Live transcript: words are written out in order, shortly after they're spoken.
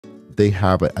they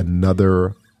have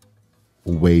another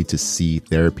way to see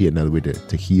therapy, another way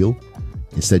to heal,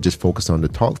 instead of just focus on the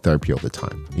talk therapy all the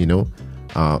time, you know?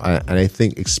 And I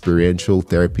think experiential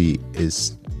therapy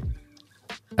is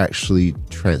actually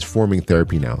transforming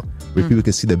therapy now, where people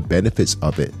can see the benefits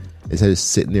of it. Instead of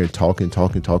sitting there talking all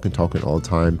the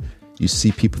time, you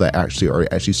see people that actually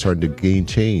are starting to gain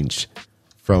change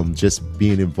from just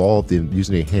being involved in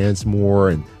using their hands more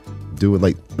and doing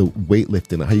like the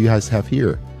weightlifting, how you guys have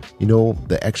here, you know,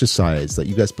 the exercise, that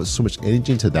you guys put so much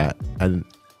energy into that. And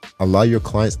a lot of your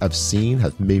clients I've seen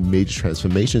have made major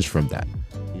transformations from that,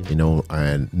 you know,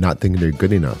 and not thinking they're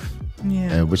good enough.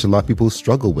 Yeah. And which a lot of people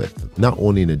struggle with, not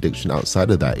only in addiction,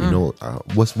 outside of that, you know,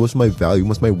 what's my value,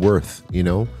 what's my worth, you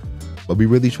know? But we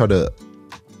really try to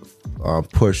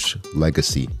push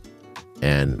legacy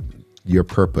and your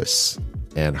purpose,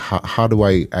 and how do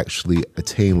I actually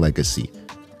attain legacy,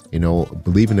 you know,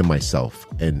 believing in myself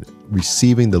and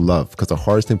receiving the love, because the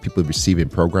hardest thing people receive in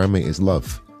programming is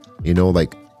love, you know,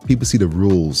 like people see the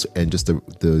rules and just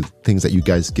the things that you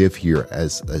guys give here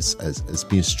as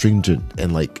being stringent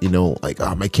and like, you know, like,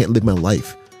 I can't live my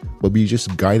life, but we're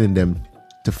just guiding them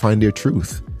to find their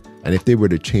truth. And if they were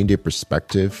to change their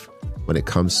perspective when it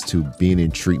comes to being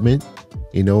in treatment,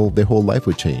 you know, their whole life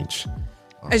would change.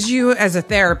 As you, as a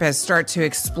therapist, start to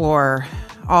explore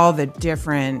all the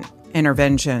different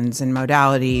interventions and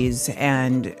modalities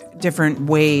and different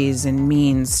ways and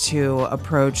means to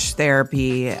approach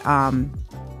therapy,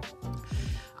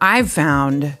 I've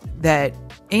found that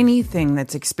anything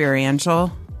that's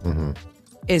experiential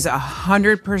is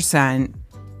 100%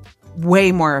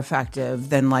 way more effective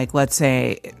than, like, let's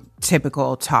say,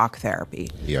 typical talk therapy.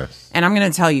 Yes. And I'm going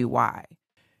to tell you why.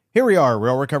 Here we are,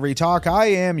 Real Recovery Talk. I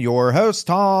am your host,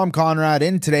 Tom Conrad.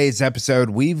 In today's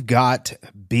episode, we've got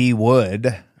B.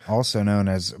 Wood, also known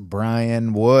as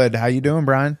Brian Wood. How you doing,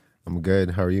 Brian? I'm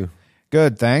good. How are you?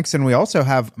 Good, thanks. And we also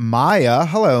have Maya.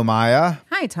 Hello, Maya.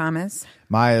 Hi, Thomas.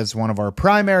 Maya is one of our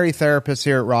primary therapists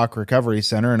here at Rock Recovery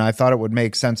Center, and I thought it would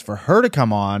make sense for her to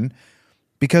come on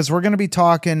because we're going to be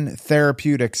talking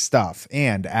therapeutic stuff.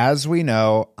 And as we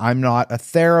know, I'm not a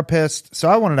therapist, so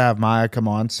I wanted to have Maya come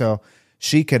on so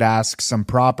she could ask some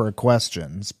proper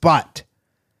questions. But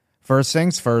first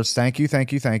things first, thank you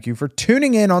for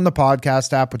tuning in on the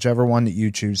podcast app, whichever one that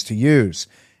you choose to use.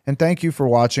 And thank you for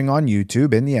watching on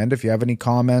YouTube. In the end, if you have any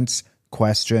comments,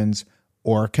 questions,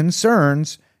 or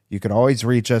concerns, you could always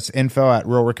reach us,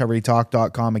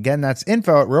 info@realrecoverytalk.com. Again, that's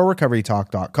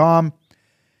info@realrecoverytalk.com.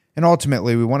 And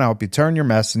ultimately, we want to help you turn your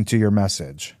mess into your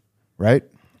message, right?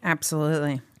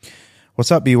 Absolutely.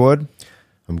 What's up, B. Wood?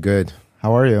 I'm good.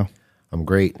 How are you? I'm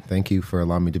great. Thank you for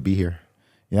allowing me to be here.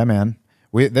 Yeah, man.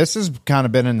 This has kind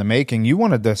of been in the making. You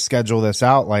wanted to schedule this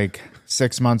out like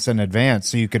 6 months in advance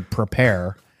so you could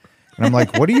prepare. And I'm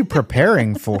like, what are you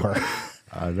preparing for?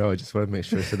 I don't know. I just want to make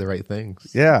sure I say the right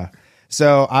things. Yeah.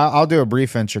 So I'll do a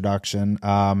brief introduction.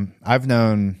 I'm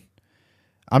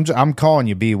calling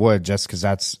you B. Wood just because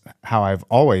that's how I've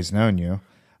always known you.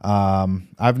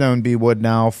 I've known B. Wood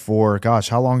now for, gosh,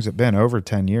 how long has it been? Over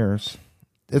 10 years.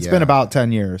 It's been about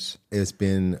 10 years. It's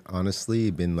been,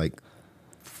 honestly, like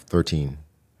 13.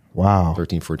 Wow.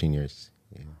 13, 14 years.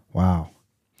 Yeah. Wow.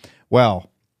 Well,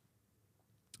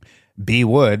 B.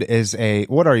 Wood is a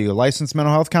licensed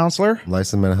mental health counselor?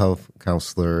 Licensed mental health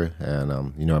counselor, and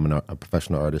I'm a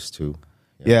professional artist too.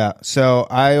 Yeah. So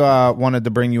I wanted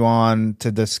to bring you on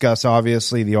to discuss,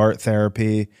 obviously, the art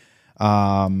therapy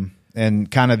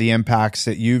and kind of the impacts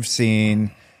that you've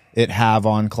seen it have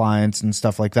on clients and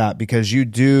stuff like that, because you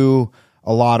do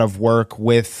a lot of work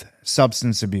with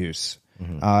substance abuse,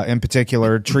 in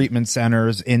particular treatment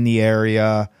centers in the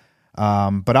area.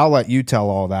 But I'll let you tell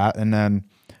all that. And then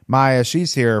Maya,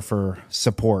 she's here for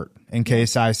support in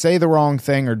case I say the wrong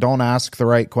thing or don't ask the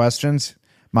right questions.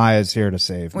 Maya's here to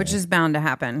save me. Which is bound to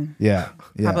happen. Yeah.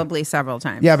 Probably several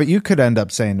times. Yeah, but you could end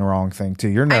up saying the wrong thing too.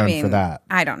 You're known for that.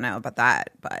 I don't know about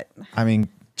that, but I mean,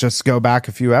 just go back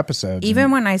a few episodes.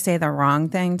 Even when I say the wrong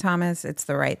thing, Thomas, it's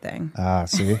the right thing.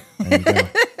 See? There you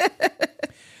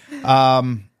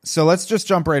go. So let's just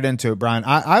jump right into it, Brian.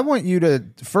 I want you to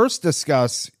first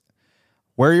discuss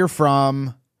where you're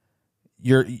from.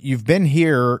 You've been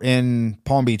here in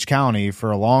Palm Beach County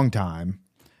for a long time.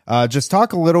 Just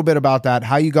talk a little bit about that,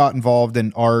 how you got involved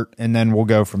in art, and then we'll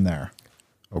go from there.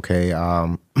 Okay.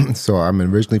 So I'm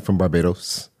originally from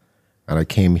Barbados, and I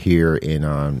came here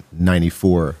in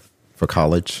 94 for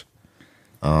college.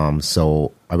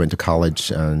 So I went to college,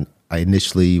 and I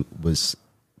initially was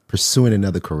pursuing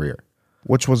another career.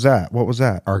 Which was that? What was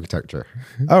that? Architecture.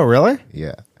 Oh, really?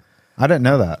 Yeah. I didn't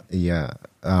know that. Yeah.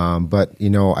 But,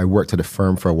 I worked at a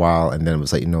firm for a while, and then it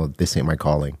was like, this ain't my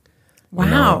calling.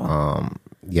 Wow.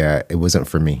 Yeah, it wasn't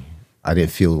for me. I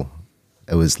didn't feel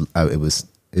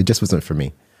it just wasn't for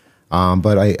me.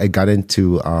 But I got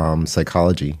into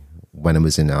psychology when I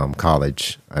was in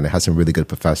college, and I had some really good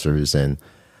professors, and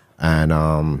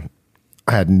I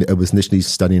was initially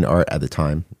studying art at the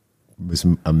time. It was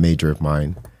a major of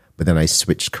mine, but then I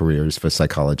switched careers for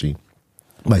psychology.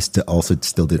 I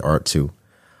still did art too.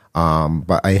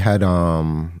 But I had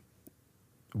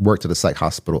worked at a psych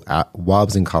hospital while I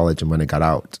was in college, and when I got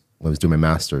out, when I was doing my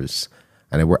master's,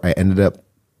 and I ended up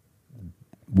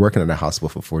working at a hospital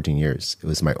for 14 years. It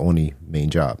was my only main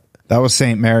job. That was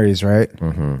St. Mary's, right?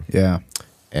 Mm-hmm. Yeah.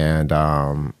 And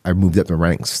I moved up the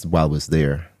ranks while I was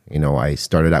there. You know, I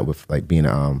started out with like being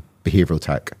a behavioral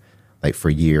tech, like for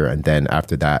a year, and then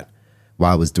after that,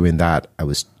 while I was doing that,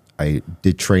 I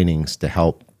did trainings to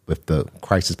help with the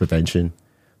crisis prevention.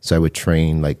 So I would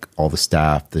train like all the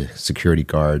staff, the security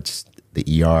guards,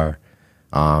 the ER,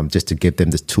 just to give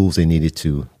them the tools they needed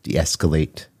to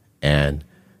de-escalate and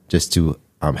just to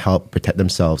help protect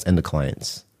themselves and the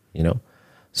clients, you know?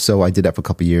 So I did that for a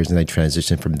couple of years, and I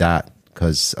transitioned from that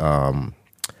because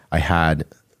I had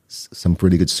some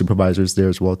really good supervisors there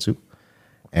as well too.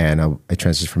 And I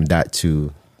transitioned from that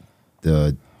to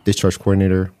the discharge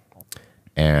coordinator,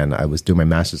 and I was doing my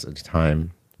master's at the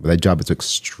time. But that job was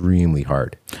extremely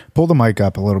hard. Pull the mic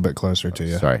up a little bit closer to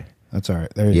you. Sorry. That's all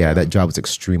right. There you go. That job was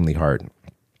extremely hard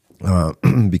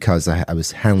because I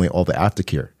was handling all the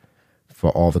aftercare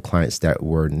for all the clients that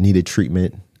needed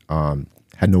treatment,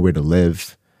 had nowhere to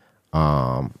live.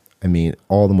 I mean,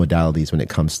 all the modalities when it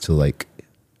comes to like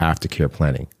aftercare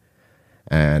planning.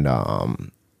 And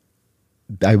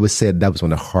I would say that was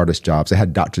one of the hardest jobs. I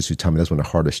had doctors who tell me that's one of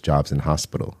the hardest jobs in the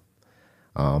hospital.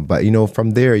 But, you know,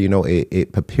 from there, you know,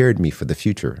 it prepared me for the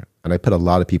future. And I put a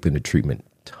lot of people into treatment,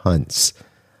 tons.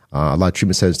 A lot of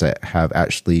treatment centers that have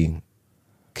actually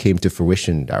came to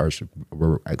fruition that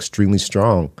were extremely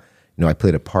strong. You know, I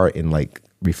played a part in like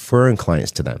referring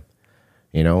clients to them,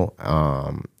 you know,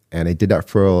 and I did that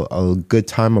for a good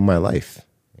time of my life.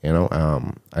 You know,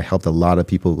 I helped a lot of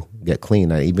people get clean.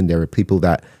 There were people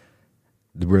that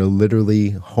were literally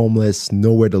homeless,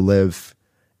 nowhere to live,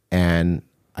 and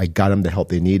I got them the help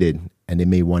they needed, and they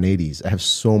made 180s. I have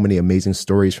so many amazing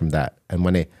stories from that. And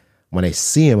when I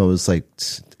see them, I was like,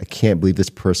 I can't believe this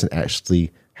person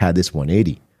actually had this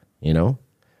 180. You know,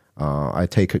 I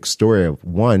tell you a quick story of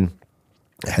one.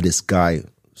 I had this guy,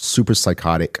 super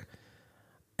psychotic,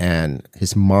 and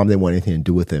his mom didn't want anything to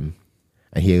do with him.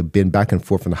 And he had been back and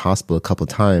forth from the hospital a couple of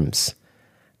times.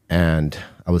 And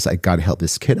I was like, got to help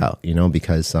this kid out, you know,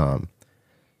 because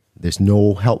there's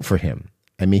no help for him.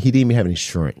 I mean, he didn't even have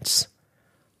insurance.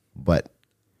 But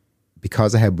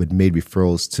because I had made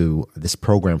referrals to this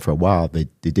program for a while, they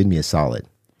did me a solid.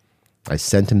 I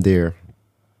sent him there.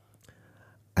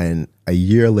 And a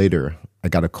year later, I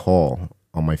got a call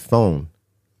on my phone.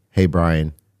 Hey,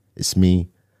 Brian, it's me.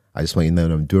 I just want you to know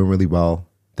that I'm doing really well.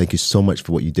 Thank you so much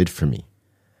for what you did for me.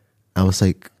 I was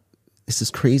like, this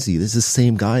is crazy. This is the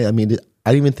same guy. I mean,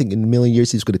 I didn't even think in a million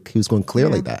years he was going to clear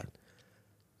like that.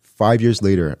 5 years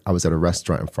later, I was at a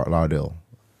restaurant in Fort Lauderdale,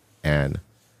 and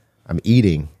I'm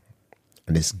eating,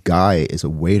 and this guy is a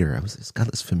waiter. This guy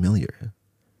looks familiar.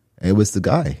 And it was the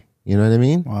guy. You know what I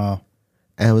mean? Wow.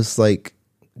 And I was like,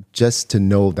 just to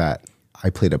know that I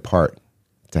played a part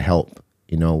to help,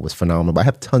 you know, was phenomenal. But I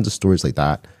have tons of stories like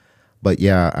that. But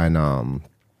yeah, and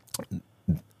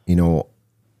you know,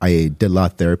 I did a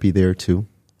lot of therapy there too,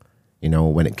 you know,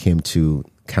 when it came to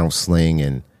counseling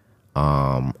and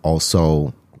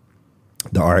also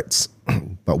the arts.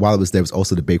 But while I was there, I was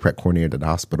also the Baker Act coordinator at the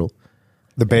hospital.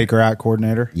 The Baker Act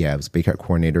coordinator? Yeah, I was Baker Act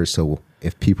coordinator. So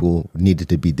if people needed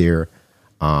to be there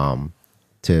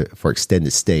for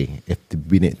extended stay, if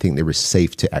we didn't think they were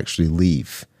safe to actually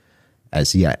leave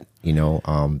as yet, you know.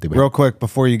 Real quick,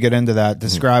 before you get into that,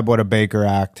 describe what a Baker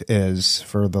Act is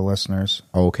for the listeners.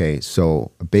 Okay,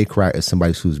 so a Baker Act is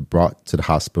somebody who's brought to the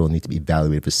hospital and need to be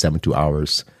evaluated for 72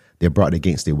 hours. They're brought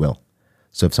against their will.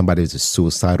 So if somebody is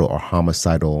suicidal or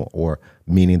homicidal, or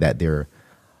meaning that they're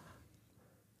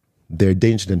a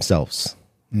danger to themselves,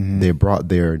 they're brought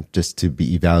there just to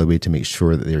be evaluated to make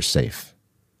sure that they're safe.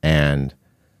 And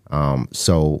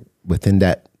so within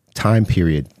that time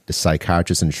period, the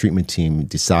psychiatrist and the treatment team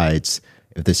decides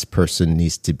if this person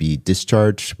needs to be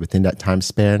discharged within that time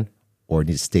span or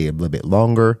needs to stay a little bit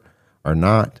longer or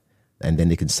not. And then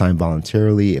they can sign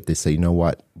voluntarily if they say, you know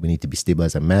what, we need to be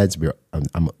stabilized on meds.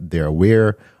 They're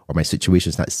aware, or my situation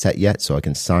is not set yet, so I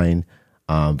can sign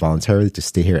voluntarily to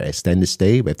stay here, extended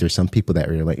stay. But if there's some people that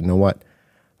are like, you know what,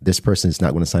 this person is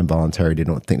not going to sign voluntarily, they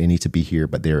don't think they need to be here,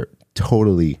 but they're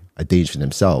totally a danger to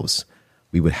themselves,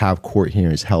 we would have court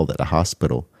hearings held at the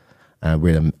hospital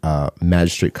where the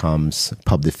magistrate comes,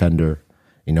 pub defender,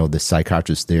 the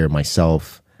psychiatrist there,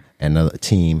 myself, and another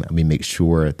team, and we make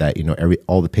sure that,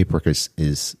 all the paperwork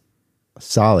is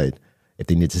solid. If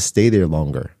they need to stay there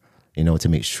longer, to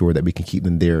make sure that we can keep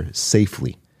them there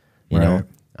safely,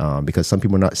 because some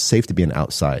people are not safe to be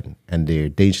outside and they're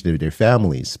dangerous to their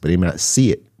families, but they may not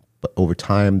see it. But over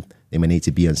time, they may need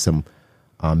to be on some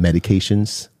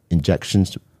medications,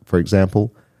 injections, for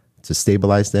example, to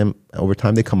stabilize them. Over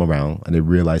time, they come around and they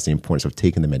realize the importance of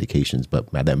taking the medications,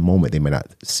 but at that moment, they may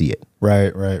not see it.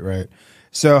 Right.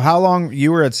 So how long,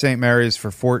 you were at St. Mary's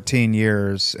for 14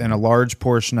 years, and a large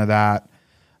portion of that,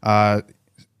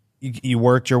 you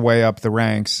worked your way up the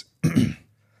ranks.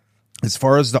 As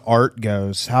far as the art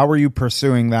goes, how were you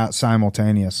pursuing that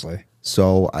simultaneously?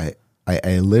 So I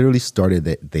literally started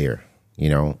it there,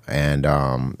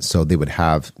 and so they would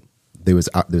have, there was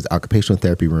occupational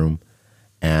therapy room,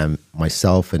 and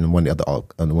myself and one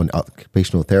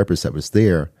occupational therapist that was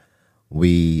there,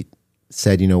 we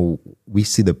said, we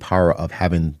see the power of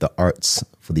having the arts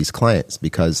for these clients,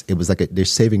 because it was like their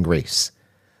saving grace.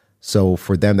 So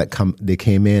for them they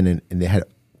came in and they had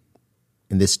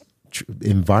in this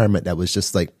environment that was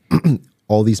just like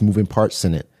all these moving parts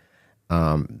in it.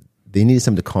 They needed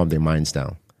something to calm their minds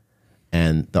down,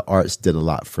 and the arts did a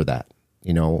lot for that.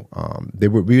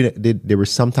 There were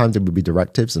sometimes there would be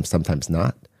directives and sometimes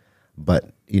not,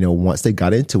 but once they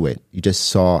got into it, you just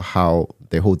saw how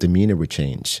their whole demeanor would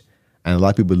change, and a lot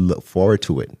of people look forward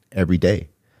to it every day,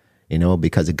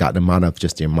 because it got them out of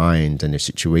just their mind and their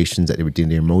situations that they were dealing,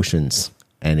 their emotions,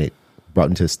 and it brought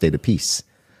them to a state of peace.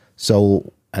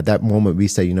 So at that moment, we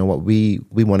said, we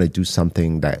want to do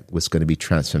something that was going to be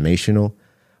transformational,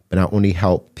 but not only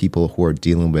help people who are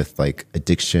dealing with like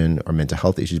addiction or mental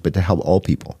health issues, but to help all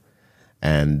people.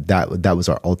 And that was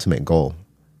our ultimate goal.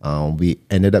 We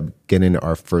ended up getting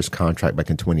our first contract back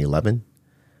in 2011.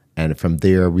 And from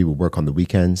there, we would work on the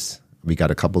weekends. We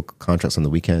got a couple contracts on the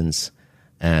weekends,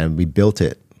 and we built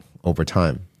it over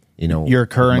time. Your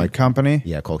current company?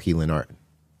 Yeah, called Healing Art.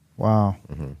 Wow.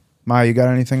 Mm-hmm. Maya, you got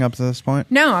anything up to this point?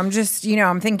 No, I'm just,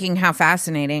 I'm thinking how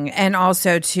fascinating. And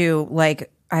also to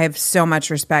I have so much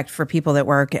respect for people that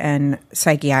work in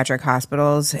psychiatric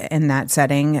hospitals in that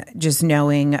setting, just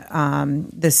knowing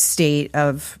the state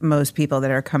of most people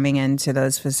that are coming into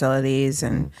those facilities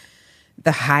and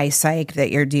the high psych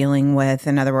that you're dealing with.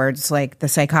 In other words, like the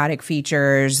psychotic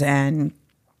features and,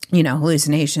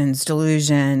 hallucinations,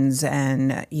 delusions,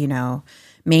 and,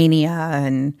 mania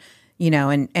and,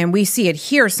 and we see it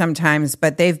here sometimes,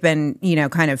 but they've been,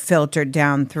 kind of filtered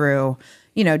down through,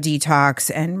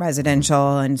 detox and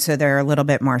residential. And so they're a little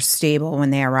bit more stable when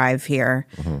they arrive here,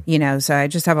 so I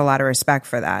just have a lot of respect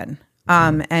for that.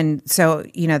 And so,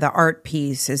 the art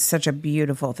piece is such a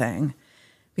beautiful thing,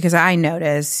 because I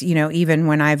notice, even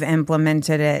when I've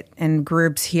implemented it in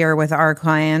groups here with our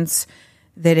clients,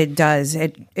 that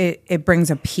it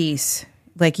brings a peace.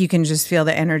 Like you can just feel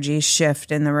the energy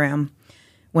shift in the room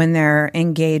when they're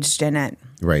engaged in it.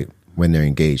 Right. When they're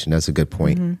engaged. And that's a good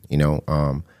point,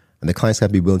 and the clients have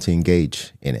to be willing to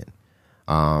engage in it.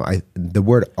 The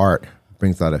word art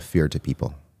brings a lot of fear to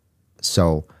people.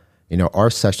 So,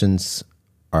 our sessions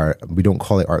we don't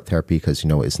call it art therapy because,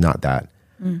 it's not that.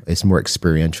 It's more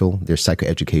experiential. They're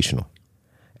psychoeducational.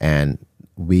 And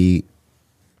we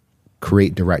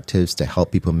create directives to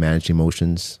help people manage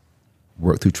emotions,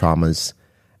 work through traumas,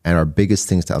 and our biggest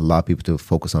things to allow people to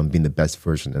focus on being the best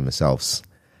version of themselves.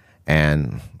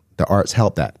 And the arts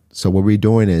help that. So what we're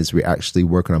doing is we're actually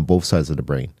working on both sides of the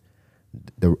brain,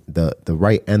 the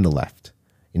right and the left.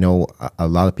 A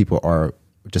lot of people are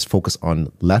just focused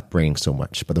on left brain so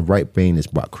much, but the right brain is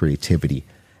about creativity,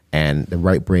 and the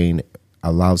right brain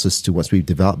allows us to, once we've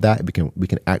developed that, we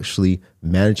can actually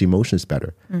manage emotions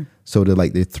better. So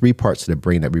the three parts of the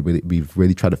brain that we've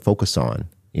really tried to focus on.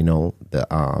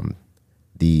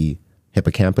 The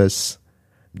hippocampus,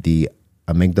 the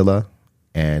amygdala,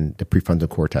 and the prefrontal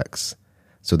cortex.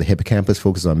 So the hippocampus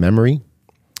focuses on memory,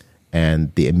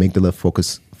 and the amygdala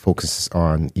focuses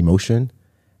on emotion,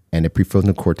 and the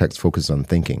prefrontal cortex focuses on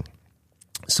thinking.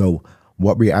 So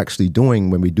what we're actually doing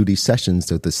when we do these sessions,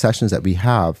 the sessions that we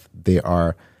have,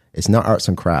 it's not arts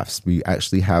and crafts. We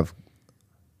actually have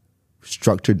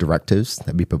structured directives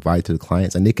that we provide to the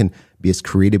clients, and they can be as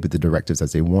creative with the directives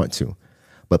as they want to.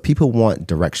 But people want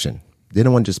direction. They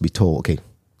don't want to just be told, okay,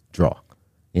 draw.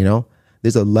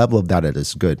 There's a level of that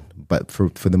is good. But for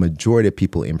the majority of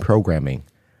people in programming,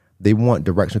 they want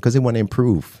direction because they want to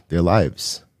improve their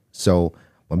lives. So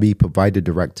when we provide the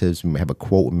directives, we may have a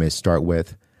quote we may start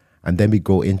with, and then we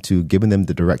go into giving them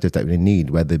the directives that they need,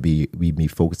 whether it be we be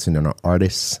focusing on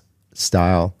artists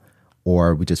style,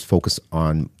 or we just focus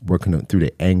on working through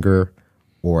the anger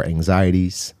or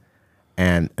anxieties.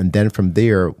 And then from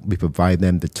there, we provide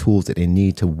them the tools that they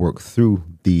need to work through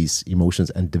these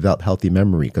emotions and develop healthy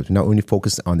memory, because we're not only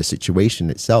focused on the situation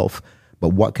itself, but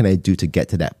what can I do to get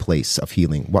to that place of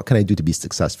healing? What can I do to be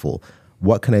successful?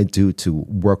 What can I do to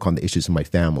work on the issues in my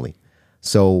family?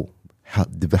 So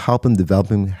help them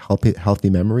developing healthy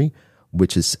memory,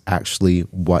 which is actually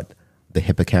what the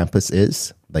hippocampus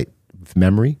is, like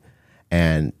memory.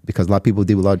 And because a lot of people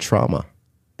deal with a lot of trauma,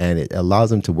 and it allows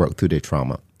them to work through their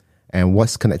trauma. And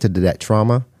what's connected to that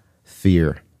trauma?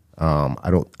 Fear.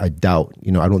 I doubt,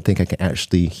 I don't think I can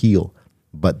actually heal,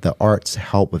 but the arts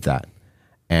help with that.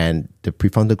 And the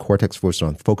prefrontal cortex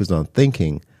focused on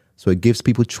thinking, so it gives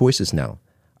people choices now.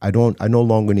 I no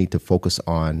longer need to focus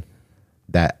on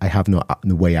that I have no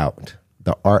way out.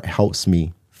 The art helps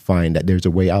me find that there's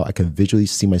a way out. I can visually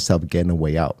see myself getting a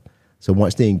way out. So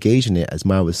once they engage in it, as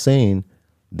Maya was saying,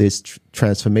 there's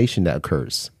transformation that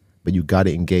occurs, but you got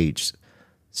to engage.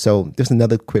 So there's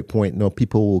another quick point.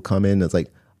 People will come in and it's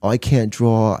like, oh, I can't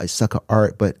draw, I suck at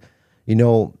art. But,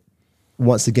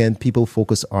 once again, people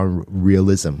focus on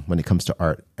realism when it comes to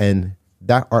art. And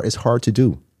that art is hard to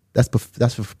do. That's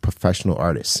for professional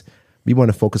artists. We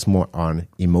want to focus more on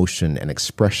emotion and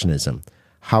expressionism.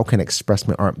 How can I express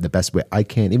my art the best way I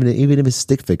can, even if it's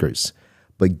stick figures,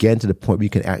 but getting to the point where you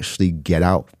can actually get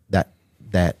out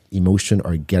that emotion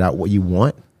or get out what you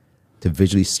want to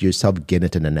visually see yourself get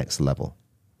into the next level.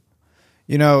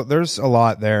 There's a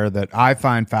lot there that I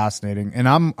find fascinating, and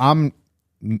I'm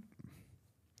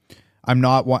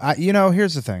not one.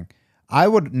 Here's the thing. I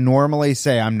would normally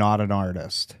say I'm not an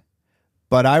artist,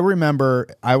 but I remember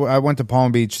I went to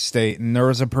Palm Beach State, and there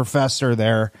was a professor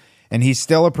there, and he's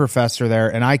still a professor there,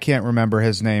 and I can't remember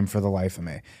his name for the life of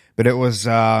me. But it was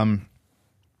an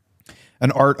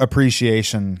art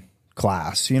appreciation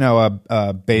class,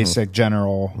 a basic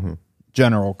general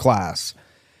class.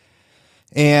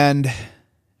 And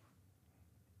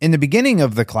in the beginning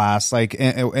of the class, like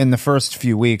in the first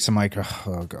few weeks, I'm like,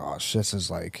 oh gosh, this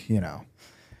is like,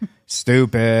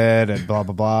 stupid and blah,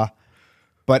 blah, blah.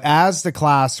 But as the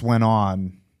class went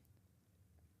on,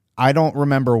 I don't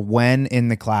remember when in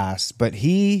the class, but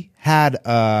he had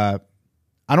I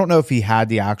don't know if he had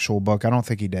the actual book. I don't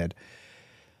think he did.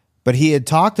 But he had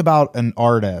talked about an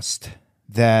artist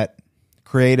that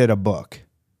created a book.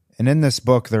 And in this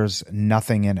book, there's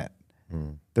nothing in it.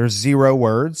 There's 0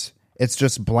 words. It's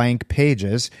just blank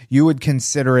pages. You would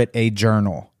consider it a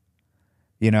journal.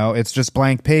 It's just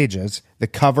blank pages. The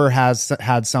cover had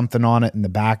something on it, and the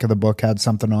back of the book had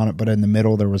something on it, but in the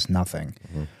middle there was nothing.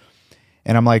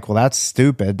 And I'm like, well, that's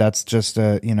stupid. That's just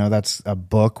that's a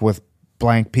book with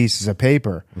blank pieces of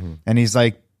paper. And he's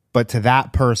like, but to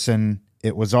that person,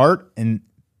 it was art, and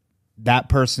that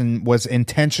person was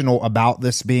intentional about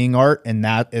this being art, and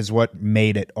that is what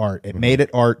made it art. It made it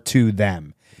art to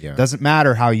them. Yeah. Doesn't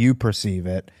matter how you perceive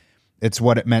it. It's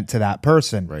what it meant to that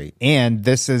person. Right. And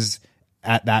this is,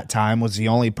 at that time, was the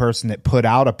only person that put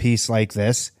out a piece like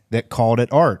this that called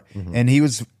it art. And he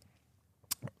was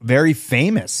very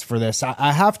famous for this.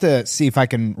 I have to see if I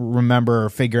can remember or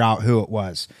figure out who it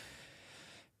was.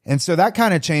 And so that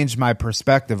kind of changed my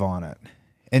perspective on it.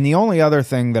 And the only other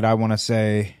thing that I want to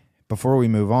say before we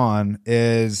move on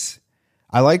is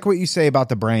I like what you say about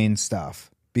the brain stuff,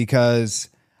 because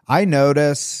I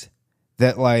notice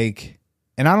that, like,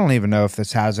 and I don't even know if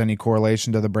this has any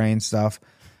correlation to the brain stuff,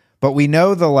 but we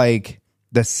know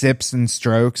the sips and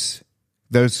strokes,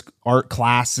 those art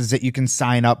classes that you can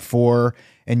sign up for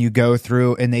and you go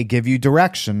through and they give you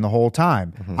direction the whole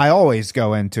time. I always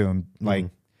go into them like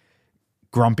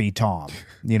grumpy Tom.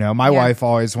 My wife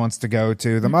always wants to go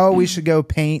to them. Oh, we should go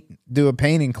do a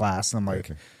painting class. And I'm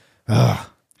like, ugh,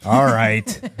 all right.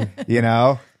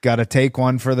 Got to take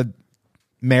one for the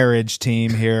marriage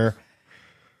team here.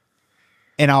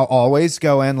 And I'll always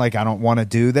go in like, I don't want to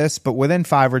do this, but within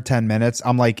 5 or 10 minutes,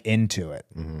 I'm like into it.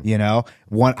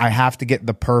 I have to get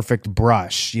the perfect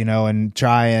brush, and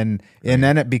try and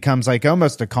then it becomes like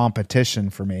almost a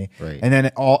competition for me. Right. And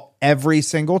then every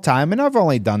single time, and I've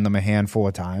only done them a handful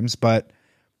of times, but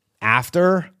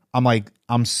after, I'm like,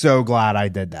 I'm so glad I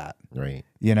did that. Right.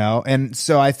 And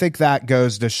so I think that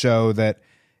goes to show that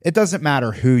it doesn't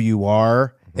matter who you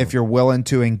are. If you're willing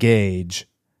to engage,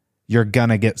 you're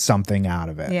gonna get something out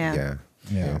of it. Yeah.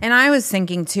 Yeah. And I was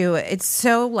thinking too, it's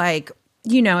so like,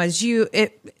 as you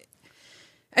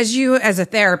as a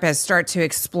therapist start to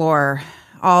explore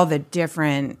all the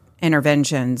different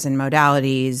interventions and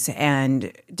modalities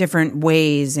and different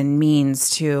ways and means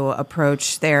to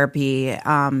approach therapy,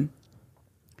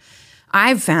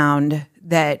 I've found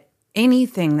that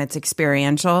anything that's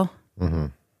experiential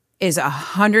is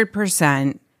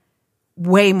 100%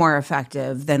 way more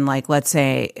effective than, like, let's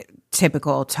say,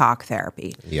 typical talk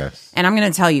therapy. Yes. And I'm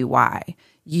going to tell you why.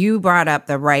 You brought up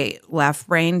the right left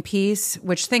brain piece,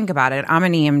 which, think about it. I'm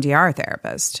an EMDR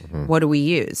therapist. What do we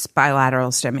use?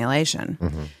 Bilateral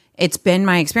stimulation. It's been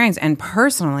my experience, and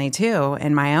personally too,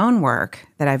 in my own work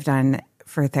that I've done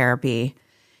for therapy,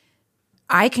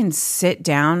 I can sit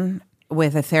down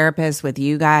with a therapist, with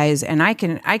you guys, and I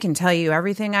can tell you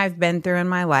everything I've been through in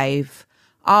my life,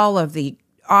 all of the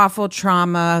awful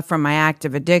trauma from my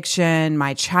active addiction,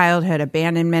 my childhood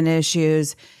abandonment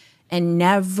issues, and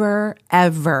never,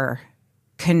 ever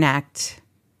connect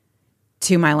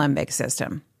to my limbic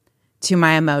system, to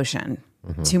my emotion,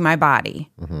 to my body.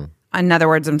 In other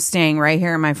words, I'm staying right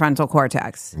here in my frontal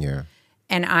cortex. Yeah.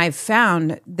 And I've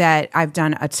found that I've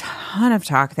done a ton of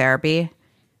talk therapy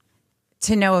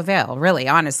to no avail, really,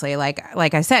 honestly.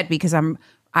 Like I said, because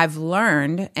I've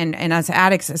learned, and us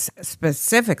addicts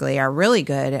specifically are really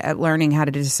good at learning how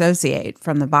to dissociate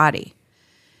from the body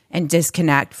and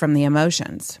disconnect from the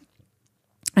emotions.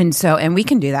 And we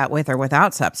can do that with or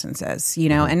without substances,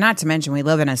 and not to mention we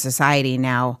live in a society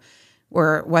now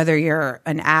where whether you're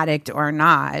an addict or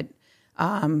not,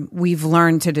 we've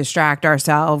learned to distract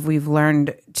ourselves. We've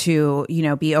learned to,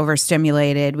 be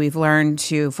overstimulated. We've learned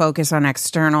to focus on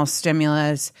external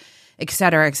stimulus, et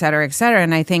cetera, et cetera, et cetera.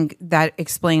 And I think that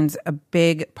explains a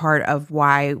big part of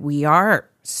why we are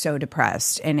so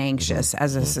depressed and anxious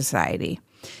as a society.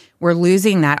 We're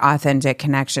losing that authentic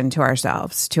connection to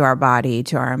ourselves, to our body,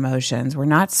 to our emotions. We're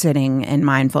not sitting in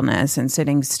mindfulness and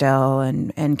sitting still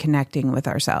and connecting with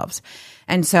ourselves.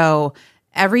 And so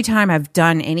every time I've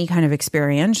done any kind of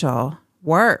experiential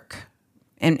work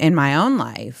in my own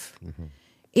life,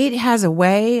 it has a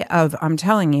way of, I'm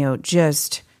telling you,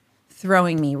 just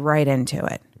throwing me right into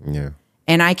it. Yeah.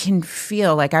 And I can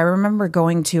feel, like, I remember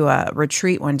going to a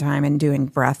retreat one time and doing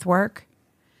breath work.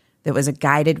 That was a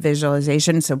guided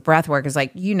visualization. So breath work is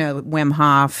like, Wim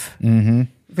Hof,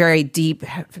 very deep,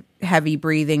 heavy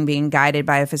breathing, being guided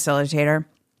by a facilitator.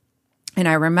 And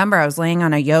I remember I was laying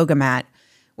on a yoga mat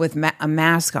with a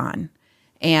mask on,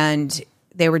 and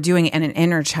they were doing an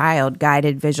inner child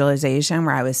guided visualization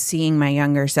where I was seeing my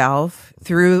younger self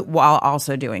while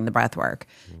also doing the breath work,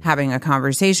 having a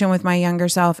conversation with my younger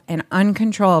self, and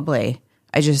uncontrollably,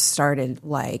 I just started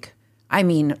like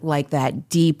that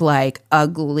deep, like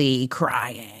ugly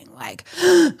crying, like,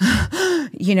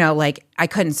 like I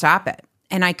couldn't stop it.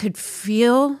 And I could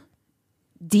feel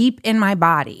deep in my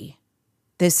body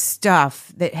this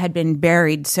stuff that had been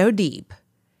buried so deep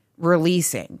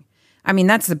releasing. I mean,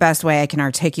 that's the best way I can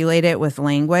articulate it with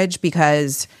language,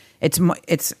 because it's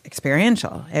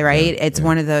experiential, right? It's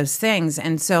one of those things.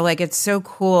 And so, like, it's so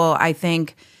cool. I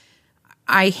think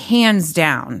I hands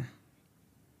down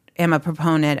am a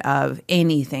proponent of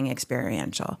anything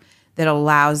experiential that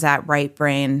allows that right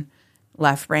brain,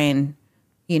 left brain,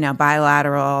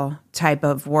 bilateral type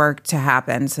of work to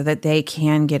happen so that they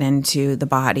can get into the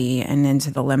body and into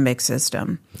the limbic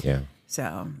system. Yeah.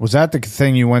 So was that the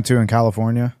thing you went to in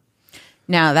California?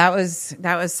 No, that was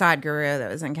Sadhguru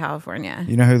that was in California.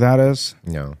 You know who that is?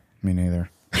 No. Me neither.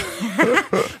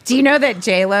 Do you know that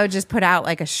J-Lo just put out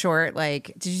like a short,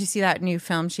 like, did you see that new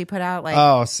film she put out? Like,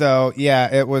 oh, so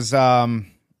yeah, it was,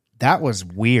 that was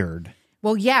weird.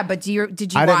 Well, yeah, but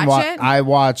did you watch it? I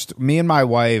watched, me and my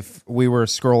wife, we were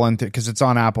scrolling through, because it's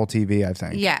on Apple TV, I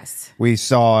think. Yes. We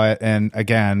saw it, and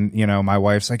again, my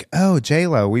wife's like, oh,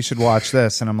 J-Lo, we should watch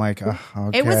this. And I'm like, oh,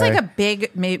 okay. It was like a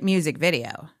big music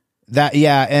video.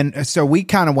 And so we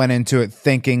kind of went into it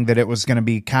thinking that it was going to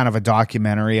be kind of a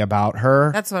documentary about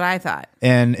her. That's what I thought.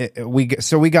 And we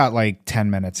got like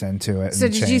 10 minutes into it. So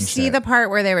did you see the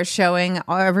part where they were showing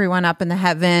everyone up in the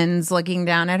heavens looking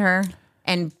down at her?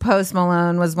 And Post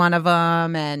Malone was one of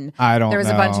them, and there was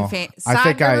a bunch of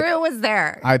Sadhguru was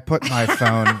there. I put my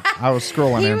phone. I was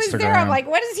scrolling. He Instagram. was there. I'm like,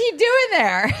 what is he doing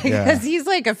there? Because he's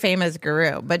like a famous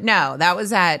guru. But no, that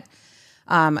was at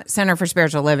Center for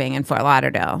Spiritual Living in Fort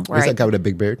Lauderdale. Is that guy with a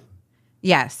big beard?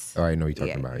 Yes. Oh, I know you're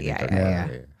talking about.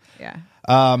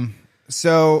 Yeah.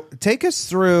 So take us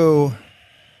through.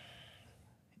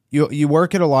 You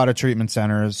work at a lot of treatment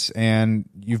centers, and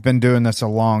you've been doing this a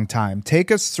long time. Take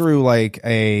us through like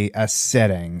a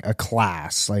sitting, a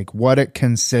class, like what it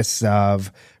consists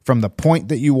of from the point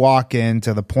that you walk in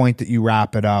to the point that you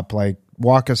wrap it up. Like,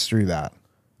 walk us through that.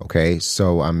 Okay,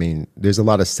 so I mean, there's a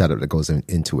lot of setup that goes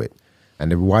into it.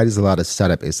 And why there's a lot of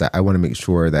setup is that I want to make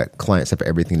sure that clients have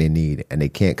everything they need, and they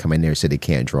can't come in there and say they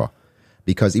can't draw.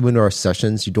 Because even though our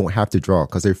sessions, you don't have to draw,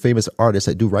 because they're famous artists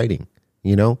that do writing,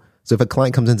 So if a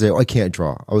client comes in and says, oh, I can't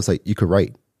draw, I was like, you could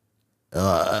write,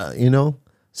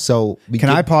 So can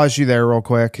I pause you there real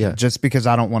quick? Yeah. Just because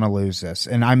I don't want to lose this.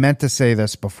 And I meant to say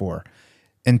this before.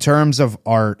 In terms of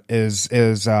art is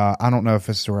I don't know if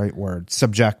it's the right word,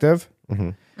 subjective.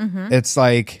 It's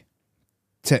like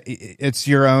it's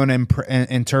your own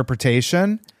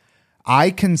interpretation.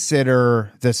 I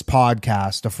consider this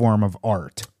podcast a form of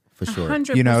art. For sure.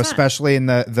 100%. You know, especially in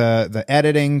the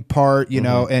editing part, you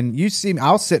know, and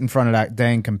I'll sit in front of that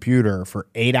dang computer for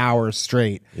 8 hours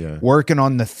straight working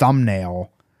on the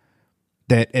thumbnail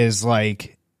that is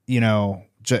like, you know,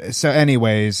 so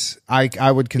anyways,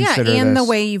 I would consider and this, the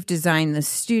way you've designed the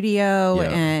studio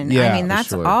and Yeah, I mean,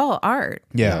 that's all art.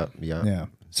 Yeah.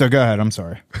 So go ahead. I'm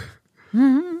sorry.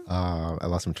 I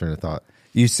lost my train of thought.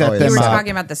 You set You them were up.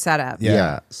 talking about the setup.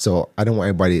 Yeah. So I don't want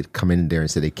everybody to come in there and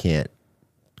say they can't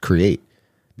create,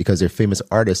 because they're famous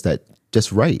artists that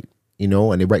just write, you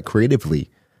know, and they write creatively,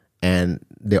 and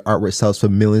their artwork sells for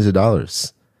millions of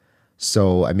dollars.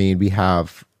 So, I mean, we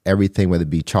have everything, whether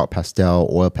it be chalk pastel,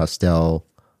 oil pastel,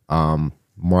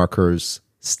 markers,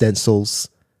 stencils.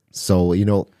 So, you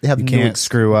know, they have can't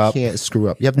screw up. You can't screw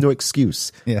up. You have no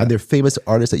excuse. Yeah. And they're famous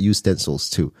artists that use stencils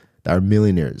too, that are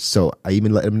millionaires. So I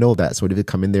even let them know that. So if they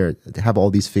come in there, they have all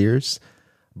these fears.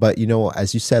 But, you know,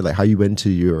 as you said, like how you went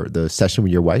to the session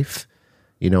with your wife,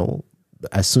 you know,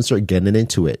 as soon as they're getting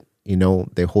into it, you know,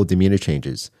 their whole demeanor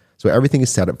changes. So everything is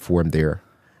set up for them there.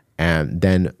 And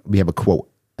then we have a quote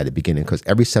at the beginning, because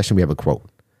every session we have a quote,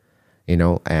 you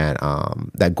know, and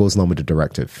that goes along with the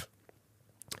directive.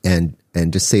 And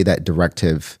just say that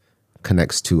directive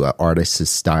connects to an artist's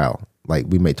style. Like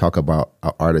we may talk about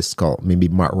an artist called maybe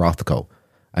Mark Rothko.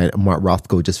 And Mark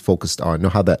Rothko just focused on, you know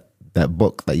how that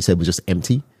book that you said was just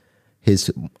empty?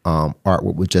 His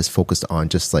artwork was just focused on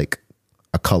just like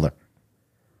a color.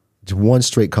 Just one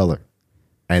straight color.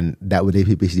 And that would be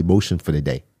his emotion for the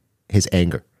day, his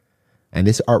anger. And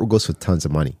this artwork goes for tons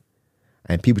of money.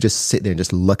 And people just sit there and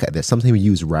just look at this. Sometimes we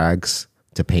use rags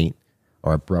to paint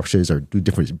or brushes or do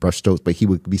different brush strokes, but he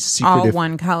would be secretive. All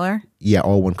one color? Yeah,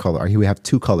 all one color. Or he would have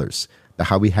two colors.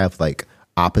 How we have like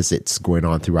opposites going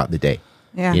on throughout the day.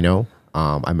 Yeah. You know,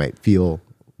 I might feel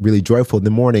really joyful in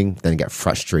the morning, then get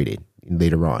frustrated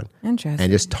later on. Interesting.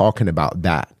 And just talking about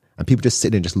that. And people just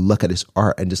sit there and just look at his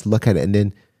art and just look at it. And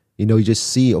then, you know, you just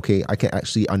see, okay, I can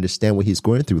actually understand what he's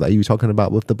going through. Like you were talking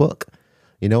about with the book,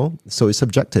 you know, so it's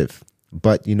subjective.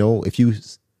 But, you know, if you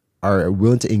are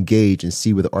willing to engage and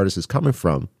see where the artist is coming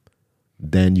from,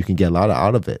 then you can get a lot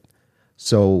out of it.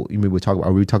 So we talk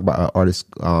about an artist,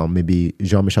 maybe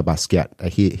Jean-Michel Basquiat.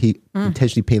 He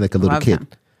intentionally painted like a little kid. Him.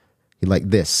 He like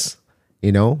this,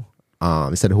 you know,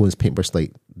 instead of holding his paintbrush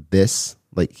like this,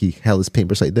 like he held his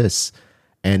paintbrush like this,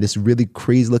 and this really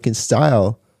crazy looking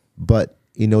style. But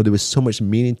you know, there was so much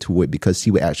meaning to it because he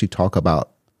would actually talk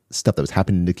about stuff that was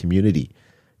happening in the community,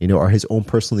 you know, or his own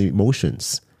personal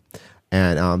emotions.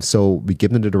 And so we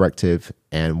give them the directive,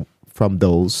 and from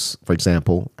those, for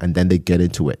example, and then they get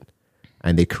into it.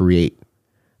 And they create,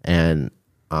 and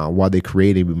while they're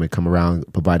creating, we might come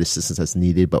around, provide assistance as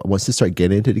needed. But once they start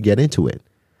getting into it, get into it.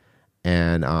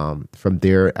 And from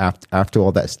there, after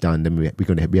all that's done, then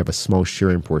we have a small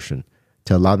sharing portion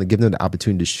to allow them, give them the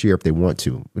opportunity to share if they want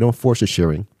to. We don't force the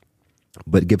sharing,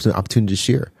 but it gives them the opportunity to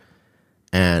share.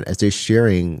 And as they're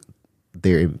sharing,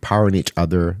 they're empowering each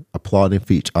other, applauding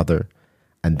for each other,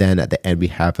 and then at the end, we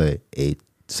have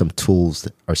some tools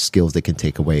or skills they can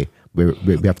take away.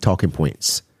 We have talking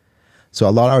points. So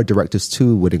a lot of our directives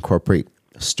too would incorporate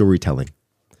storytelling,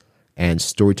 and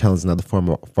storytelling is another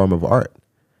form of art.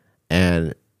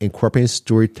 And incorporating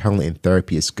storytelling in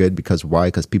therapy is good because why?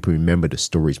 Because people remember the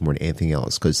stories more than anything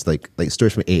else. Because like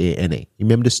stories from AANA, you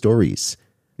remember the stories.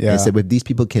 Yeah. And said, if these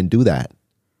people can do that,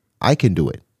 I can do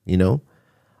it. You know.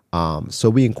 So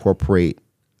we incorporate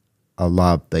a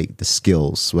lot of like the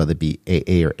skills, whether it be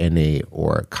AA or NA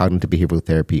or cognitive behavioral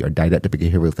therapy or didactic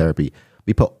behavioral therapy.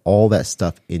 We put all that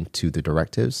stuff into the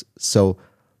directives. So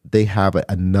they have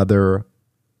another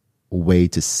way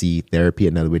to see therapy,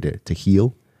 another way to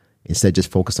heal, instead of just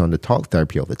focus on the talk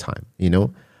therapy all the time, you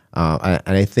know? And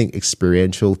I think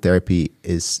experiential therapy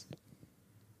is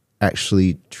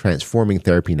actually transforming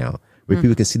therapy now, where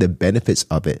people can see the benefits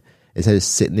of it. Instead of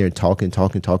sitting there and talking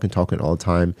all the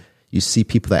time, you see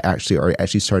people that are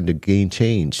actually starting to gain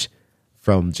change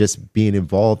from just being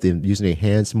involved in using their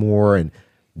hands more and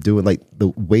doing like the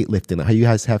weightlifting, like how you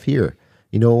guys have here,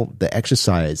 you know, the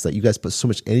exercise, like you guys put so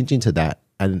much energy into that.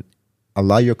 And a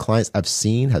lot of your clients I've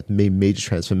seen have made major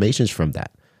transformations from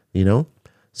that, you know?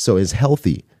 So it's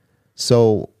healthy.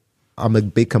 So I'm a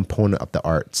big component of the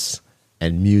arts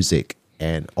and music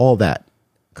and all that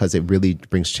because it really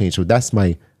brings change. So that's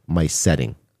my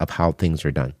setting of how things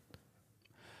are done.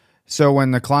 So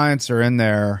when the clients are in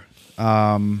there,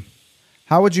 how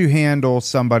would you handle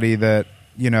somebody that,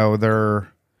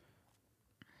 they're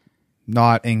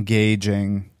not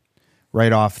engaging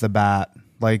right off the bat?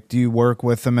 Like, do you work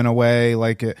with them in a way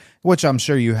which I'm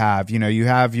sure you have,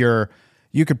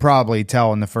 you could probably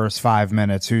tell in the first 5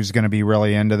 minutes who's going to be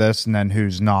really into this and then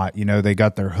who's not. They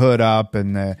got their hood up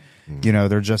and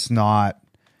they're just not,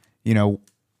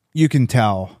 you can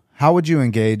tell. How would you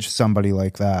engage somebody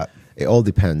like that? It all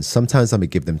depends. Sometimes I'm going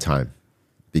to give them time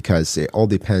because it all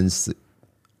depends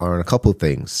on a couple of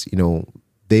things.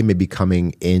 They may be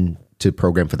coming into the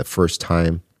program for the first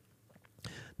time.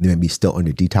 They may be still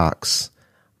under detox.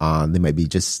 They might be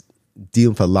just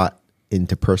dealing with a lot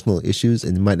interpersonal issues,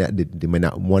 and they might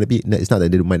not want to be. It's not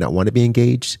that they might not want to be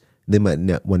engaged. They might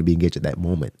not want to be engaged at that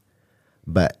moment.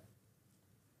 But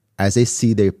as they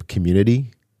see their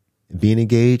community being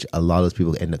engaged, a lot of those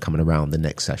people end up coming around the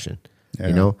next session.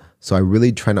 Yeah. So I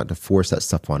really try not to force that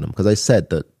stuff on them because I said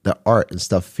the art and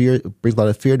stuff brings a lot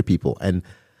of fear to people, and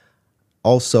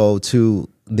also too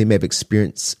they may have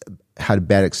had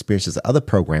bad experiences at other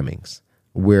programmings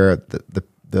where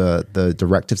the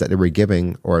directives that they were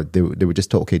giving, or they were just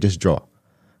told, okay, just draw.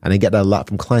 And I get that a lot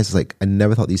from clients. It's like, I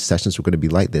never thought these sessions were going to be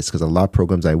like this, because a lot of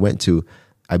programs I went to,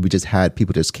 we just had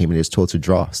people just came in and just told to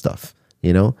draw stuff,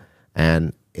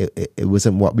 and it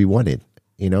wasn't what we wanted,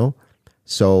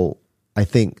 So I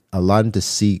think allowing them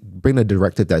to bring a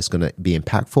directive that's going to be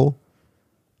impactful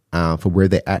for where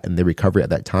they're at in their recovery at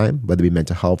that time, whether it be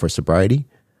mental health or sobriety,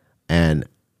 and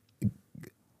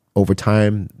over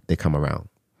time they come around.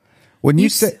 When you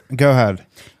say, go ahead.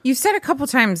 You said a couple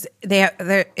times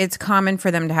it's common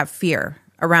for them to have fear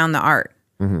around the art.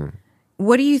 Mm-hmm.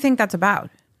 What do you think that's about?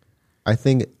 I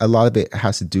think a lot of it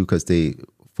has to do because they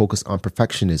focus on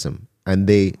perfectionism and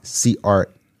they see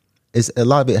art. A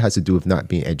lot of it has to do with not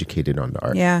being educated on the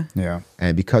art. Yeah. Yeah.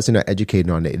 And because they're not educated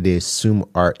on it, they assume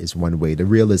art is one way. The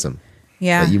realism.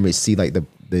 Yeah. That you may see like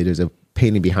there's a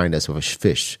painting behind us of a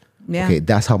fish. Yeah. Okay,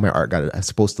 that's how my art it's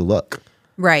supposed to look.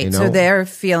 Right. So they're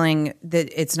feeling that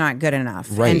it's not good enough.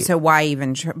 Right. And so why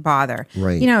even bother?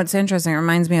 Right. It's interesting. It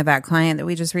reminds me of that client that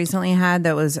we just recently had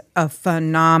that was a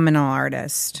phenomenal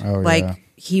artist. Oh, yeah.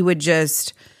 He would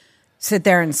just sit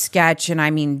there and sketch, and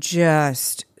I mean,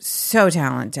 just so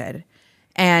talented.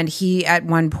 And he, at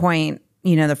one point,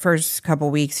 the first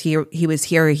couple weeks he was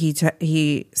here,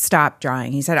 he stopped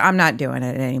drawing. He said, I'm not doing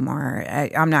it anymore.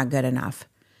 I'm not good enough.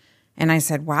 And I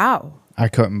said, wow. I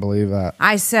couldn't believe that.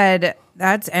 I said,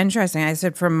 that's interesting. I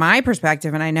said, from my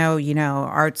perspective, and I know,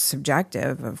 art's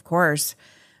subjective, of course,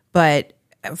 but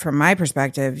from my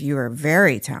perspective, you are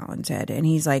very talented. And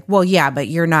he's like, well, yeah, but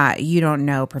you don't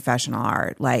know professional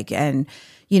art. And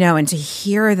to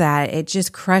hear that, it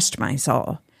just crushed my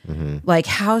soul. Mm-hmm. Like,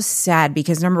 how sad,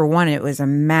 because number one, it was a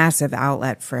massive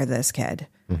outlet for this kid.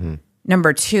 Mm-hmm.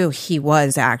 Number two, he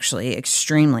was actually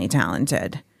extremely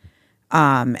talented.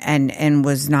 And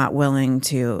was not willing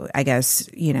to, I guess,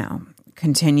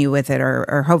 continue with it,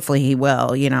 or hopefully he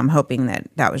will. I'm hoping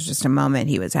that was just a moment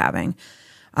he was having.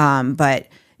 The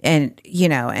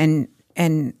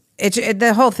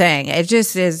whole thing, it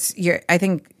just is. I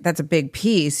think that's a big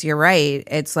piece. You're right.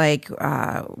 It's like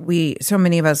so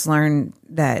many of us learn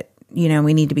that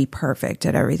we need to be perfect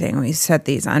at everything. We set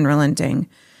these unrelenting,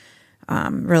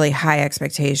 really high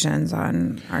expectations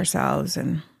on ourselves.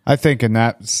 And I think in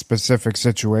that specific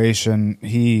situation,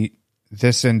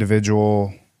 this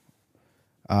individual,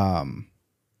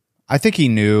 I think he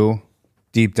knew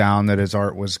deep down that his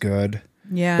art was good.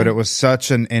 Yeah. But it was such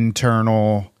an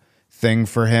internal thing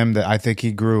for him that I think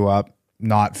he grew up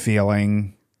not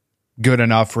feeling good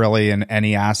enough really in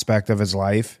any aspect of his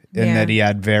life, and that he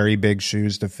had very big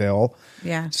shoes to fill.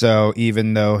 Yeah. So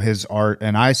even though his art,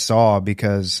 and I saw,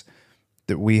 because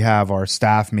that we have our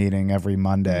staff meeting every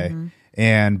Monday, mm-hmm.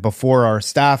 and before our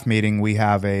staff meeting, we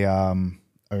have a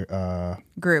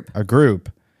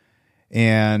group.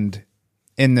 And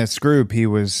in this group, he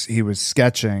was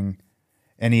sketching,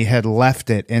 and he had left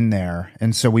it in there.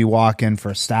 And so we walk in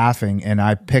for staffing, and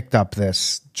I picked up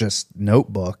this just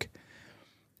notebook,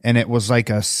 and it was like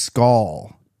a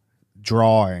skull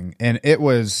drawing. And it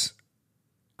was,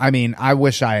 I mean, I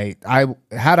wish had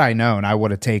I known, I would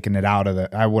have taken it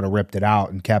I would have ripped it out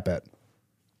and kept it.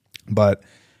 But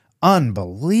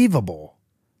unbelievable.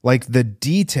 Like the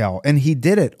detail. And he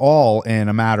did it all in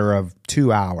a matter of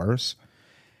 2 hours.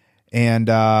 And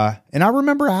I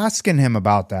remember asking him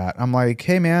about that. I'm like,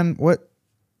 hey man, what,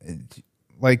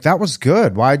 like, that was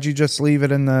good. Why'd you just leave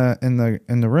it in the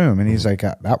room? And he's like,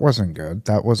 that wasn't good.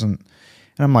 That wasn't.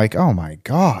 And And I'm like, oh my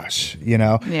gosh,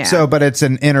 Yeah. So, but it's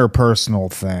an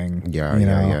interpersonal thing.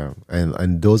 Yeah.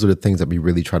 And those are the things that we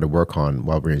really try to work on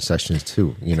while we're in sessions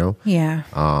too, Yeah.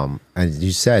 And you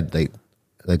said, like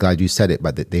glad you said it,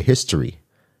 but the history,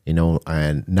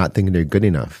 and not thinking they're good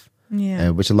enough. Yeah.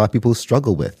 And which a lot of people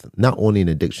struggle with, not only in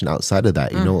addiction, outside of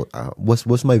that,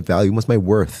 what's my value? What's my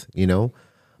worth?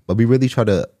 But we really try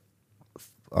to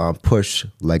push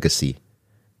legacy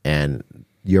and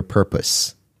your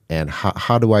purpose. And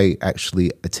how do I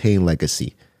actually attain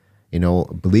legacy?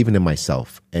 Believing in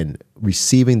myself and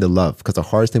receiving the love. Because the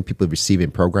hardest thing people receive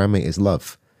in programming is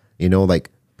love. Like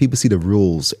people see the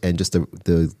rules and just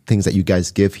the things that you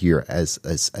guys give here as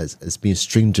being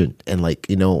stringent and I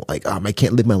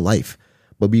can't live my life.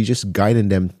 But we're just guiding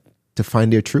them to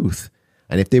find their truth.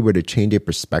 And if they were to change their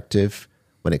perspective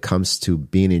when it comes to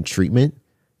being in treatment,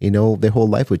 their whole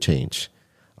life would change.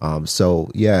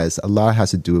 So yes, a lot has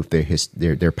to do with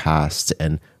their past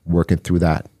and working through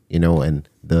that, and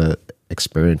the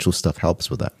experiential stuff helps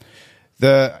with that.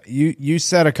 You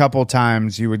said a couple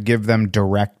times you would give them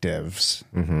directives.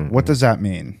 What does that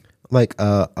mean? Like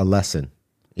a lesson,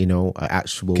 an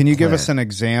actual. Can you plan. give us an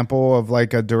example of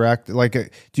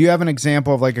do you have an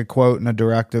example of a quote and a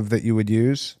directive that you would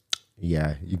use?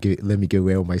 Yeah, let me get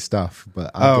away with my stuff,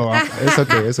 but it's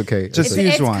okay. It's okay. Just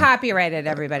use it's one. Copyrighted,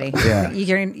 everybody. Yeah.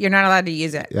 You're not allowed to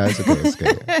use it. Yeah, it's okay. It's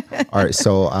okay. All right,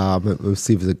 so let's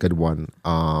see if it's a good one.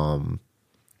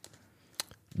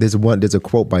 There's a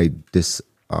quote by this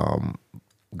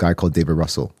guy called David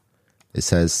Russell. It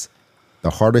says, "The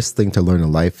hardest thing to learn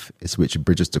in life is which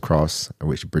bridges to cross and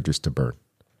which bridges to burn."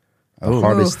 The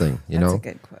hardest thing, That's a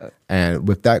good quote. And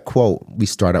with that quote, we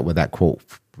start out with that quote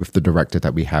with the directive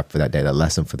that we have for that day, the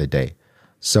lesson for the day.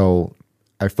 So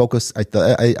I focus, I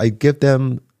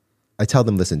tell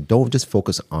them, listen, don't just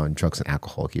focus on drugs and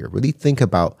alcohol here. Really think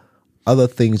about other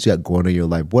things you got going on in your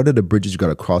life. What are the bridges you got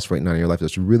to cross right now in your life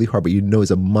that's really hard, but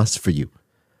is a must for you?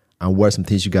 And what are some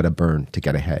things you got to burn to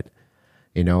get ahead?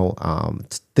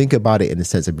 Think about it in the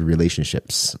sense of your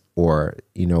relationships or,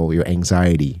 your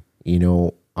anxiety,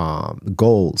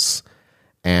 goals.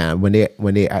 And when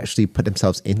they actually put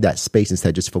themselves in that space instead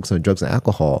of just focusing on drugs and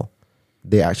alcohol,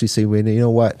 they actually say, well, you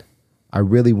know what? I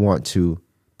really want to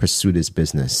pursue this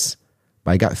business,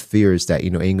 but I got fears that,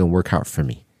 ain't going to work out for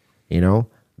me,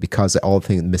 because of all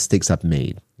the mistakes I've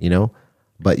made,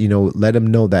 but, let them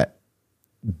know that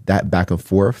back and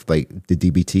forth, like the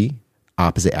DBT,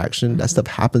 opposite action, that stuff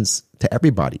happens to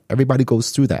everybody. Everybody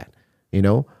goes through that,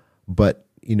 but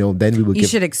then we would. You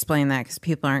should explain that because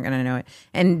people aren't going to know it.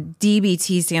 And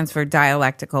DBT stands for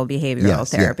dialectical behavioral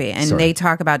therapy, and they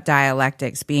talk about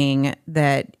dialectics being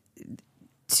that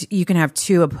you can have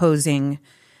two opposing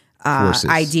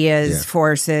ideas,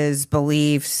 forces,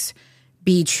 beliefs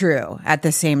be true at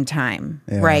the same time,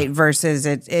 right? Versus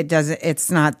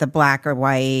it's not the black or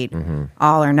white,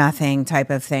 all or nothing type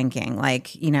of thinking.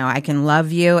 Like, I can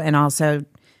love you and also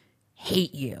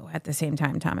hate you at the same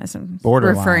time, Thomas. I'm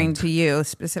borderline. Referring to you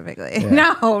specifically. Yeah.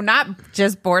 No, not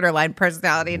just borderline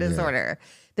personality disorder.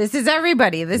 This is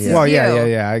everybody. This is you.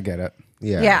 Yeah, I get it.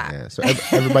 Yeah. So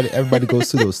everybody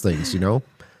goes through those things,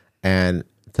 and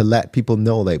to let people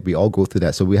know, like, we all go through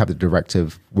that. So we have the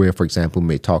directive where, for example, we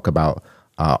may talk about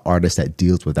artists that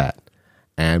deals with that,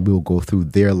 and we'll go through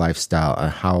their lifestyle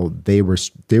and how they were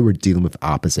dealing with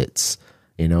opposites,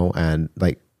 and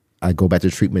like I go back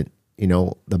to treatment.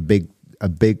 A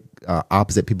big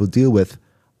opposite people deal with.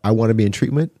 I want to be in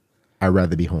treatment. I'd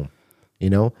rather be home,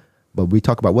 But we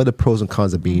talk about what are the pros and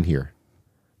cons of being here.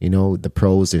 The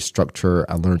pros, there's structure,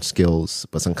 I learned skills,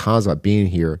 but some cons about being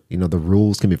here. The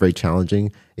rules can be very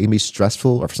challenging. It can be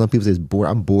stressful, or for some people, it's bored.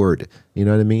 I'm bored. You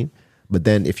know what I mean? But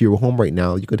then if you're home right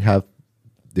now, you could have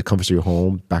the comfort of your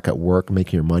home, back at work,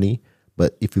 making your money.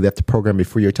 But if you left the program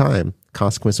before your time,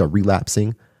 consequences are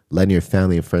relapsing, letting your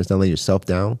family and friends down, letting yourself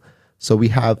down. So we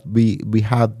have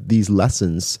these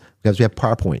lessons because we have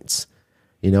PowerPoints.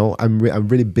 I'm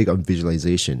really big on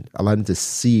visualization, allowing them to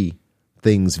see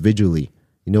things visually.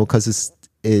 Because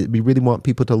we really want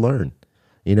people to learn.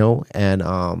 And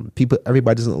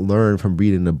everybody doesn't learn from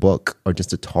reading a book or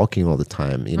just talking all the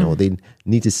time. They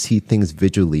need to see things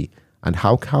visually, and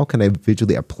how can I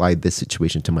visually apply this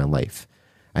situation to my life?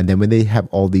 And then when they have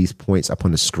all these points up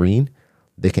on the screen,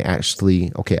 they can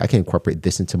actually, okay, I can incorporate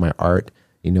this into my art.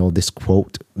 This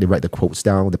quote, they write the quotes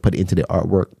down, they put it into the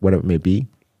artwork, whatever it may be.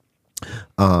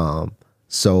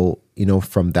 So,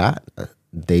 from that,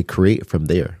 they create from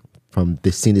there, from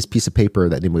this seeing this piece of paper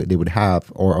that they would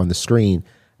have or on the screen,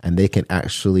 and they can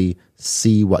actually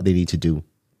see what they need to do.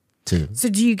 So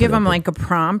do you give them like a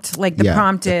prompt? Like the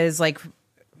prompt is like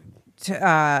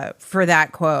for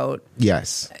that quote,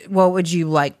 Yes. what would you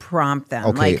like prompt them?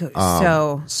 Okay. Like,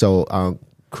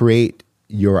 Create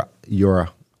your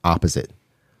opposite.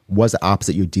 What's the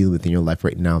opposite you're dealing with in your life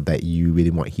right now that you really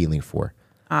want healing for?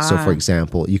 So, for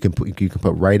example, you can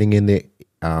put writing in it.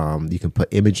 You can put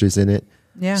images in it.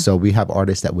 Yeah. So we have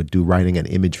artists that would do writing and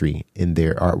imagery in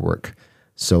their artwork.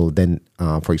 So then,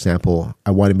 for example,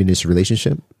 I want to be in this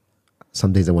relationship.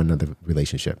 Some days I want another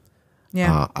relationship.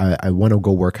 Yeah. I want to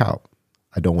go work out.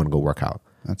 I don't want to go work out.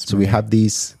 So we have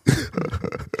these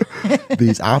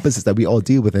these opposites that we all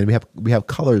deal with, and we have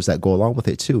colors that go along with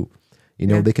it too. You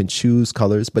know, they can choose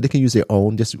colors, but they can use their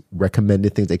own just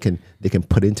recommended things they can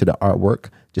put into the artwork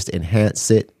just to enhance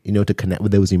it, you know, to connect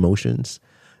with those emotions.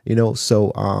 You know,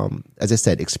 so as I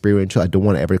said, experiential. I don't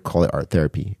want to ever call it art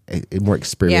therapy. A more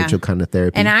experiential kind of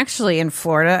therapy. And actually, in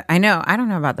Florida, I don't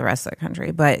know about the rest of the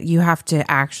country, but you have to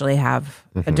actually have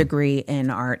a degree in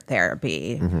art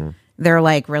therapy. They're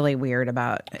like really weird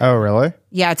about it. Oh, really?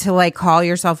 Yeah, to like call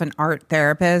yourself an art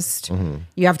therapist,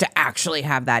 you have to actually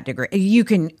have that degree. You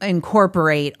can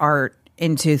incorporate art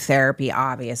into therapy,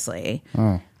 obviously.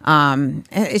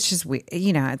 It's just weird,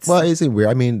 you know. Is it weird?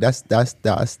 I mean, that's their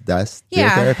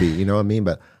therapy, you know what I mean?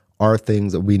 But our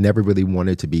things that we never really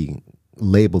wanted to be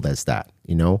labeled as that,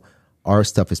 you know. Our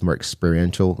stuff is more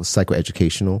experiential,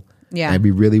 psychoeducational, and we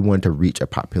really want to reach a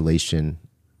population.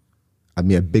 I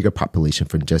mean, a bigger population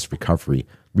from just recovery.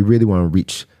 We really want to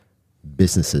reach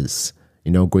businesses,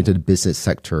 you know, go into the business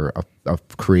sector of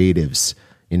creatives,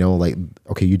 you know, like,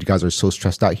 okay, you guys are so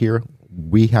stressed out here.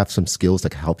 We have some skills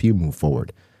that can help you move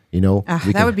forward, you know.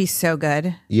 That would be so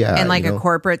good. Yeah. In like a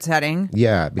corporate setting.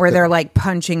 Yeah. Where they're like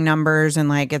punching numbers and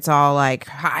like it's all like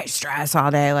high stress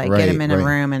all day. Like get them in a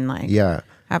room and like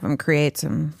have them create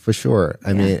some. For sure.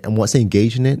 I mean, and once they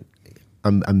engage in it,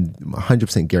 I'm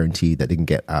 100% guaranteed that they can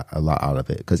get a lot out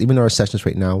of it. Because even in our sessions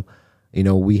right now, you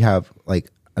know, we have like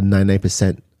a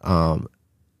 99%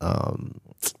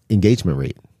 engagement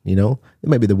rate. You know, it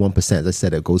might be the 1%, as I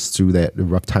said, it goes through the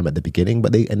rough time at the beginning,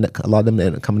 but a lot of them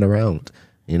end up coming around.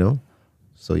 You know,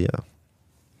 so yeah.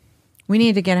 We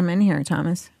need to get him in here,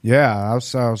 Thomas. Yeah, I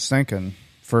was thinking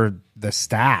for the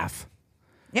staff.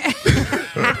 Yeah.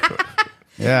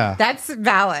 Yeah, that's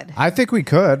valid. I think we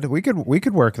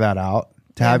could work that out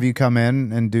to have you come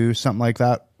in and do something like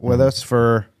that with us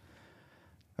for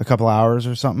a couple hours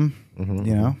or something.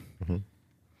 You know,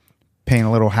 paint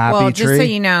a little happy tree. Well, just so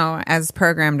you know, as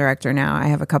program director now, I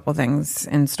have a couple things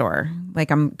in store. Like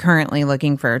I'm currently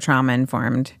looking for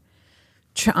trauma-informed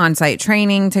on-site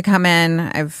training to come in.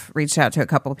 I've reached out to a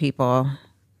couple people.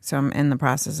 So I'm in the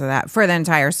process of that for the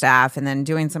entire staff, and then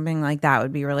doing something like that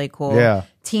would be really cool. Yeah.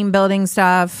 Team building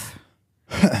stuff.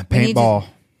 Paintball.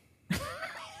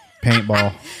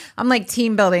 Paintball. I'm like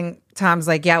team building. Tom's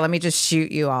like, yeah, let me just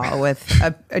shoot you all with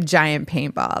a giant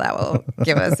paintball. That will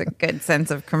give us a good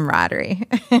sense of camaraderie.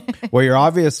 Well, you're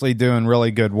obviously doing really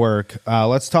good work.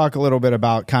 Let's talk a little bit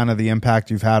about kind of the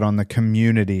impact you've had on the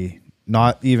community,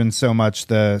 not even so much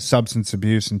the substance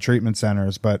abuse and treatment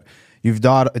centers, but you've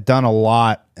done a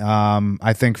lot,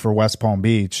 I think, for West Palm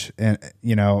Beach and,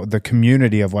 you know, the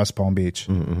community of West Palm Beach.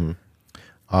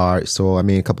 All right. So, I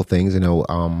mean, a couple things, you know,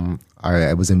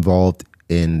 I was involved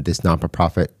in this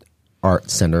non-profit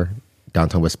art center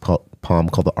downtown West Palm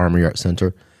called the Armory Art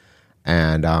Center.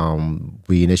 And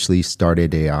we initially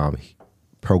started a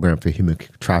program for human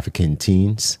trafficking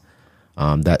teens.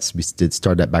 We did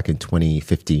start that back in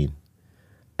 2015.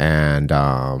 And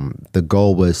the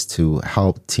goal was to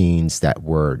help teens that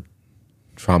were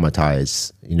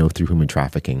traumatized, you know, through human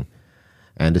trafficking.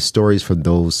 And the stories from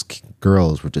those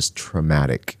girls were just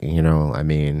traumatic. You know, I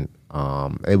mean,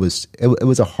 it was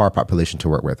a hard population to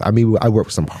work with. I mean, I worked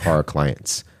with some hard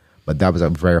clients, but that was a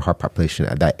very hard population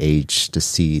at that age to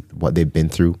see what they've been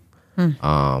through. It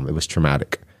was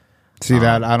traumatic. See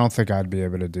that? I don't think I'd be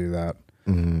able to do that.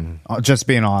 Just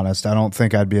being honest, I don't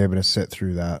think I'd be able to sit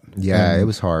through that. Yeah, it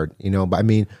was hard, you know. But I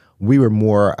mean, we were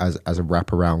more as a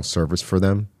wraparound service for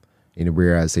them, you know.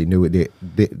 Whereas they knew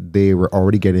they were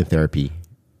already getting therapy,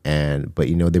 but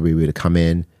you know they were able to come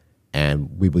in, and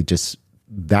we would just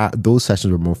those sessions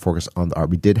were more focused on the art.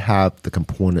 We did have the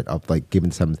component of like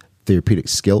giving some therapeutic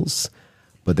skills,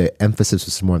 but the emphasis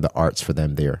was more on the arts for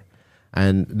them there,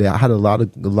 and they had a lot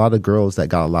of girls that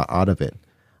got a lot out of it.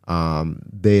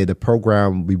 The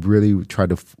program, we really tried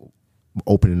to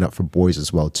open it up for boys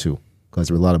as well too, because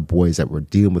there were a lot of boys that were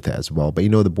dealing with it as well. But you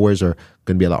know, the boys are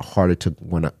going to be a lot harder to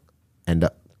want to end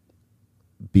up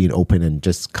being open and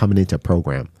just coming into a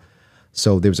program.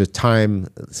 So there was a time,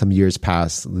 some years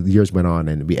passed, the years went on,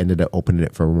 and we ended up opening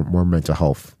it for more mental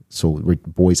health, so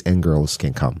boys and girls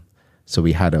can come. So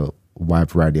we had a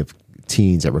wide variety of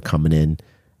teens that were coming in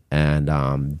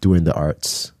and doing the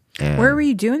arts. And Where were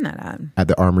you doing that at?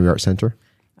 the Armory Art Center.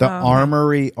 The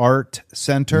Armory Art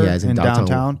Center Yeah, it's in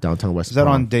downtown? Downtown West Is that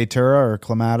Palm. on Datura or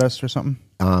Clematis or something?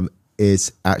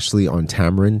 It's actually on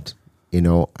Tamarind,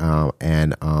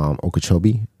 and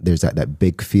Okeechobee. There's that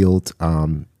big field,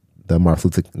 the not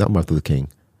Martin Luther King.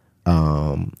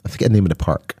 I forget the name of the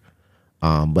park.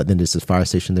 But then there's this fire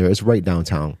station there. It's right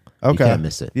downtown. Okay. You can't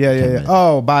miss it. Yeah. Miss it.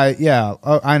 Oh,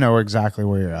 I know exactly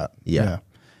where you're at. Yeah.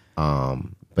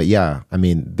 But yeah, I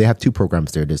mean, they have two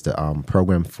programs there. There's the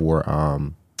program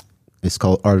for it's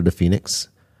called Art of the Phoenix,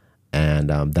 and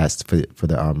that's for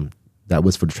the that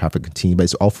was for the trafficking team, but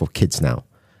it's all for kids now.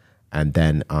 And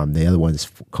then the other one is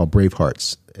called Brave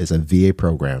Hearts. It's a VA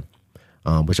program,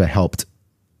 which I helped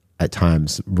at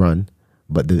times run.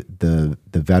 But the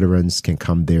veterans can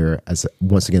come there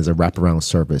once again as a wraparound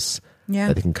service. Yeah.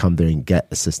 That they can come there and get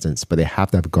assistance, but they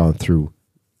have to have gone through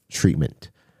treatment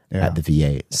at the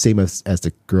VA. Same as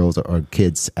the girls or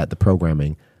kids at the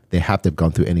programming, they have to have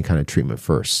gone through any kind of treatment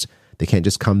first. They can't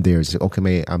just come there and say, okay,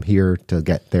 man, I'm here to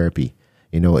get therapy.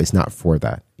 It's not for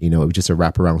that. It was just a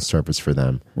wraparound service for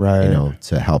them, right?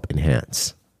 To help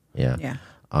enhance. Yeah. Yeah.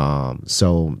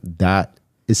 So that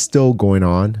is still going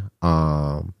on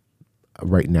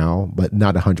right now, but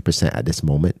not 100% at this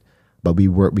moment. But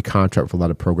we contract with a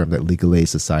lot of programs like Legal Aid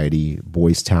Society,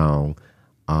 Boys Town.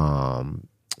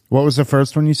 What was the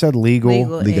first one you said? Legal Aid.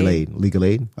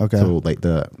 Okay. So like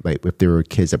if there were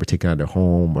kids that were taken out of their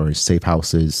home or safe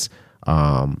houses,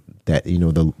 that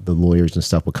the lawyers and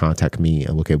stuff would contact me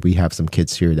and look at, we have some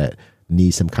kids here that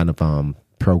need some kind of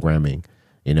programming,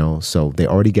 so they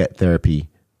already get therapy,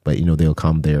 but they'll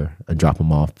come there and drop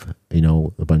them off,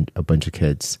 a bunch of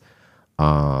kids,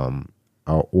 or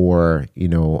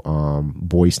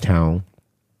Boys Town,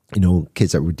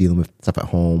 kids that were dealing with stuff at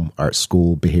home, art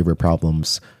school, behavior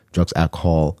problems, drugs,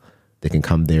 alcohol. They can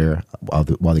come there while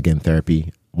they're getting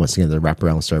therapy. Once again, the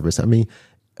wraparound service. I mean,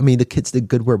 the kids did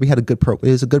good work. We had it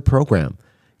was a good program.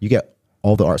 You get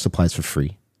all the art supplies for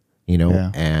free,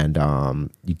 and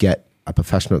you get a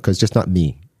professional, because just not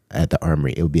me at the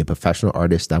Armory. It would be a professional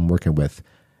artist I'm working with,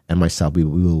 and myself. We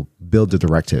will build a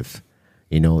directive,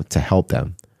 to help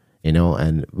them,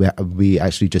 and we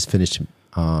actually just finished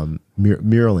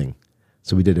muraling.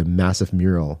 So we did a massive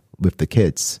mural with the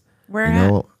kids.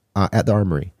 Where at the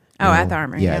Armory. At the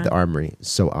Armory. Yeah, at the Armory.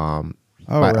 So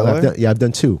really? I've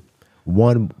done two.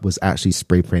 One was actually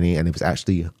spray painting, and it was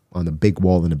actually on the big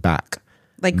wall in the back.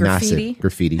 Like graffiti? Massive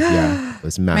graffiti, yeah. It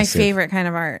was massive. My favorite kind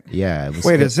of art. Yeah. It was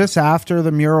Wait, is this after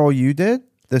the mural you did?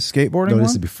 The skateboarding No, one?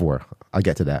 this is before. I'll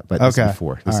get to that, but this is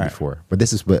before. But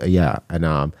this is what, yeah.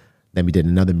 And then we did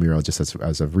another mural just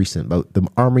as of recent. But the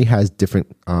Armory has different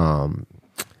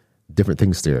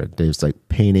things there. There's like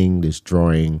painting, there's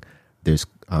drawing, there's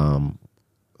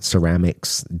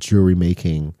ceramics, jewelry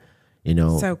making,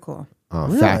 So cool.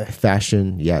 Really?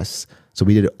 Fashion, yes. So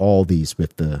we did all these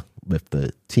with the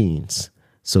teens.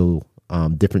 So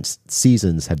different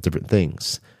seasons have different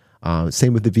things.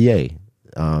 Same with the VA.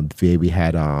 The VA, we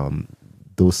had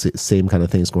those same kind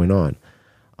of things going on.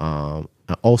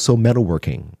 Also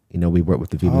metalworking. We worked with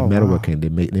the VA with metalworking.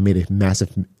 Wow. They made a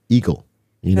massive eagle.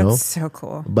 That's so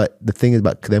cool. But the thing is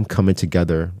about them coming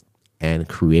together and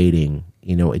creating.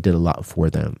 It did a lot for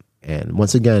them. And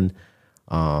once again,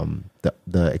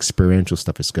 the experiential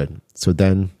stuff is good. So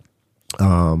then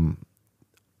I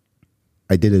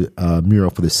did a mural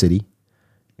for the city.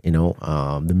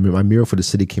 My mural for the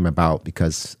city came about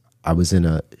because I was in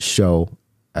a show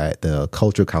at the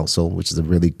Culture Council, which is a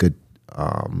really good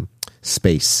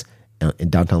space in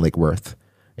downtown Lake Worth.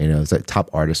 It's like top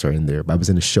artists are in there. But I was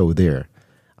in a show there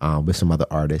with some other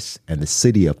artists, and the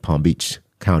city of Palm Beach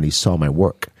County saw my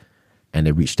work, and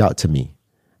they reached out to me,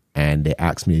 and they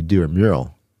asked me to do a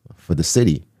mural for the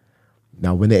city.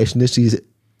 Now, when they initially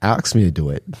asked me to do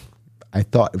it, I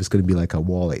thought it was going to be like a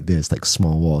wall like this, like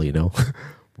small wall, But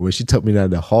when she took me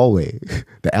down the hallway,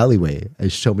 the alleyway,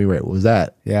 and showed me where it was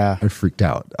at, yeah, I freaked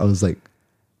out. I was like,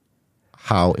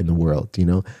 how in the world,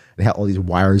 They had all these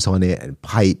wires on it and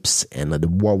pipes, and the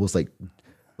wall was like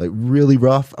really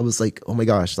rough. I was like, oh my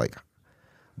gosh,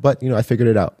 but I figured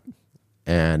it out,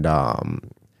 and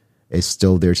it's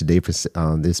still there today.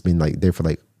 It's been there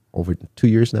for over 2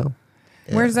 years now.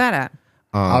 Yeah. Where's that at?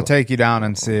 I'll take you down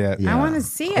and see it. Yeah. I want to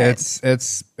see it.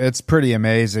 It's pretty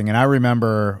amazing. And I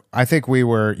remember, I think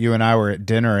you and I were at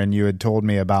dinner, and you had told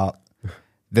me about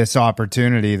this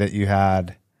opportunity that you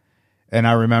had. And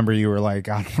I remember you were like,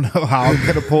 I don't know how I'm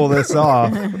going to pull this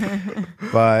off,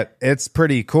 but it's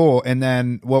pretty cool. And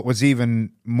then what was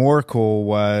even more cool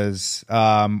was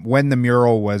when the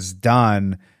mural was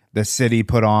done, the city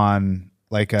put on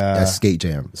Like a skate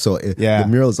jam. So the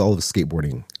mural is all of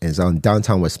skateboarding. It's on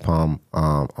downtown West Palm,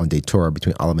 on Datura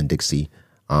between Alum and Dixie.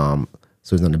 So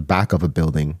it's on the back of a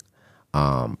building.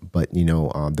 But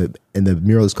the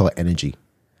mural is called Energy,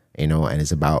 and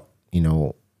it's about,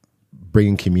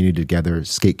 bringing community together,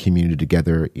 skate community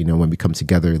together. When we come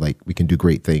together, like, we can do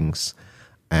great things.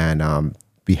 And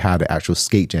we had an actual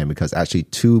skate jam because actually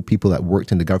 2 people that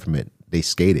worked in the government, they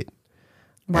skated.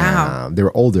 Wow. They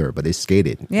were older, but they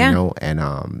skated, Yeah.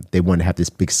 and they wanted to have this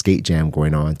big skate jam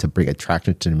going on to bring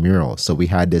attraction to the mural. So we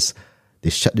had this, they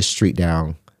shut the street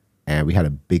down and we had a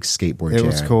big skateboard jam. It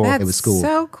was cool. That's It was cool.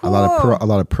 so cool. A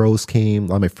lot of pros came. A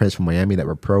lot of my friends from Miami that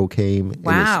were pro came.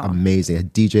 Wow. It was amazing. It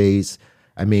had DJs.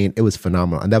 I mean, it was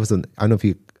phenomenal. And that was, I don't know if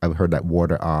you ever heard that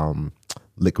water,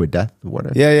 Liquid Death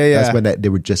water. Yeah. That's when they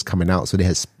were just coming out. So they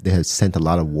had sent a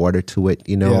lot of water to it,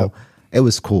 Yep. It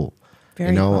was cool.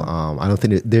 Very fun. I don't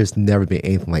think there's never been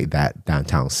anything like that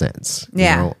downtown since.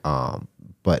 Yeah.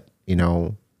 But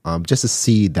just to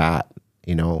see that,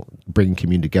 bringing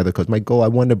community together, because my goal, I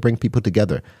wanted to bring people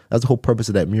together. That's the whole purpose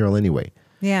of that mural anyway.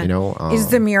 Yeah. Is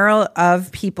the mural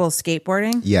of people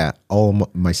skateboarding? Yeah,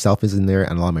 myself is in there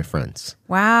and a lot of my friends.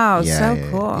 Wow, so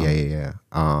cool. Yeah.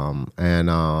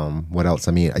 What else?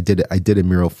 I mean, I did a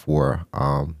mural for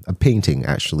a painting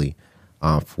actually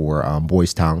for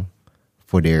Boys Town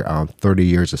for their 30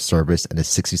 years of service and the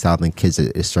 60,000 kids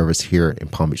that is service here in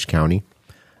Palm Beach County,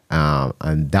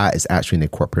 and that is actually in the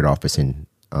corporate office in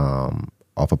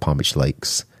off of Palm Beach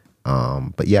Lakes.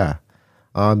 But yeah.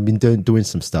 I've been doing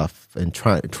some stuff and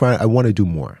try. I want to do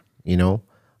more,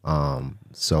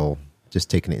 so just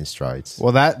taking it in strides.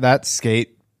 Well, that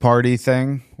skate party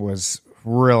thing was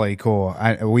really cool.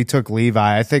 We took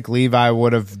Levi. I think Levi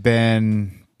would have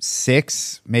been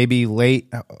 6, maybe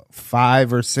late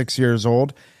 5 or 6 years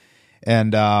old,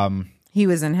 and He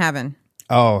was in heaven.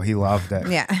 oh, he loved it.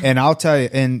 Yeah. And I'll tell you,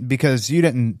 and because you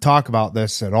didn't talk about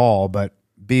this at all, but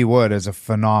B Wood is a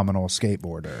phenomenal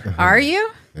skateboarder. Are you?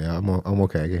 Yeah, I'm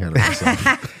okay. I can handle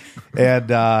myself.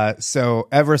 And so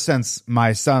ever since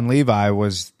my son Levi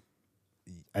was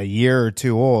a year or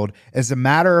 2 old, as a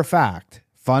matter of fact,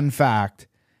 fun fact,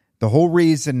 the whole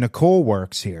reason Nicole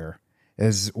works here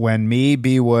is when me,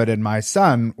 B Wood, and my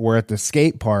son were at the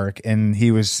skate park and he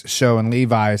was showing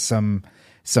Levi some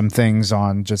things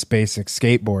on just basic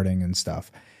skateboarding and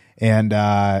stuff. And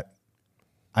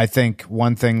I think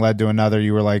one thing led to another.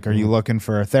 You were like, are you looking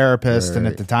for a therapist? Right. And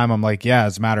at the time I'm like, yeah,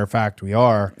 as a matter of fact, we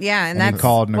are. Yeah, and he that's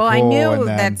called Nicole. Well, I knew and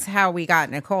then, that's how we got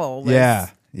Nicole. Was yeah.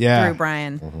 through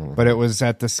Brian. But it was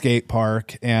at the skate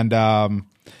park. And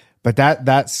but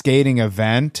that skating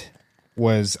event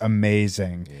was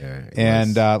amazing. Yeah,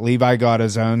 and Levi got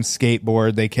his own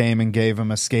skateboard. They came and gave him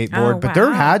a skateboard. But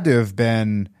there had to have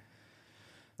been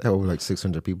There were like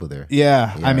 600 people there.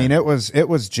 Yeah. I mean, it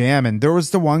was jamming. There was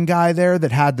the one guy there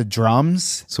that had the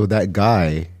drums. So that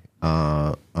guy,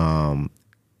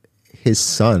 his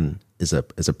son is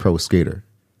a pro skater.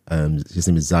 His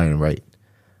name is Zion Wright.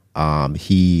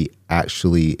 He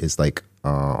actually is like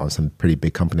on some pretty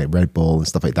big company like Red Bull and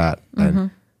stuff like that. And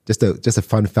just a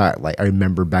fun fact, like I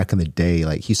remember back in the day,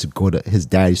 like his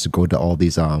dad used to go to all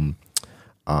these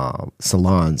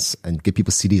salons and give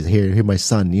people CDs. Here my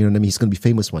son, you know what I mean? He's gonna be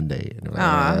famous one day. And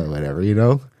like, whatever,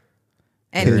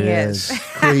 And he is.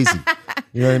 Crazy.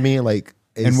 You know what I mean? Like,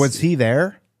 And was he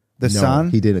there? The no, son?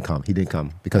 he didn't come. He didn't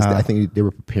come because I think they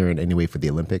were preparing anyway for the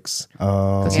Olympics.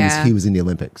 Oh, Because he was in the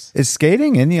Olympics. is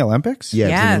skating in the Olympics? Yeah,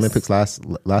 it was in Yes. the Olympics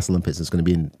last Olympics. It's going to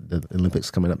be in the Olympics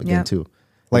coming up again too. It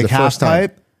was Like the first time.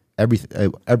 half-pipe?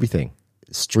 Everything,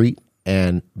 street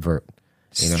and vert.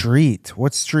 Street.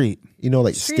 What's street?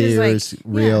 Like Street is stairs, like-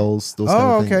 rails, those Oh, kind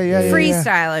of okay, things. yeah.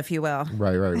 Freestyle, if you will.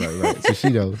 Right. So she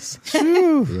knows.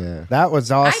 Yeah. That was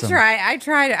awesome.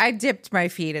 I dipped my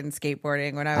feet in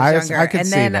skateboarding when I was younger. I could and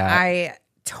see then that. I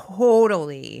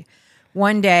totally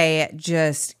one day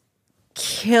just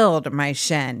killed my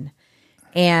shin.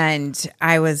 And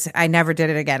I never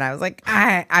did it again. I was like,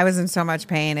 I was in so much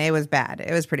pain. It was bad.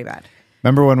 It was pretty bad.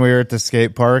 Remember when we were at the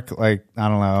skate park, like, I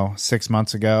don't know, 6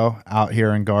 months ago out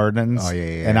here in Gardens? Oh,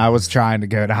 yeah. And I was trying to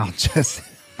go down just,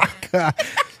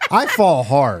 I fall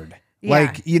hard. Yeah.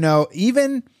 Like,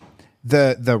 even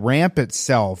the ramp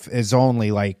itself is only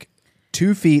like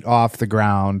 2 feet off the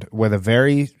ground with a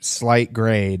very slight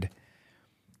grade.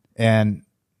 And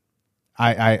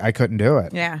I couldn't do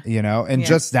it. Yeah. And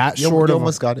just that short You of,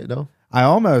 almost got it though. I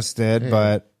almost did,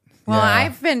 but. Well,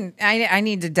 yeah. I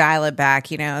need to dial it back.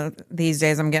 These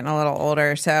days I'm getting a little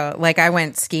older. So like I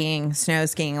went snow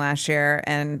skiing last year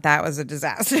and that was a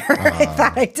disaster. I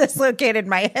thought I dislocated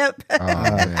my hip,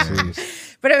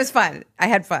 but it was fun. I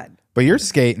had fun. But you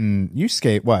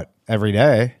skate what, every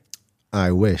day?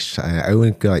 I wish I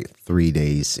only go like 3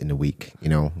 days in a week.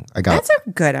 That's a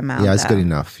good amount. Yeah, it's good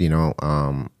enough.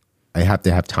 I have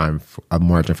to have time for a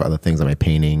margin for other things like my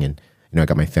painting, and I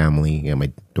got my family,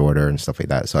 my daughter and stuff like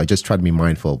that. So I just try to be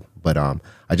mindful. But I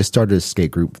just started a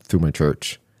skate group through my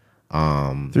church.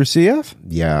 Through CF?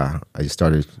 Yeah, I just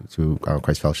started through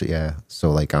Christ Fellowship. Yeah,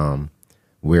 so like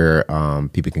where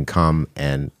people can come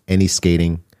and any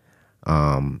skating.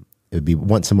 It would be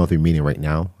once a month we're meeting right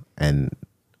now, and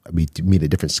we meet at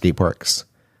different skate parks.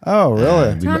 Oh,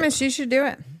 really? Thomas, you should do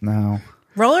it. No.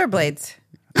 Rollerblades.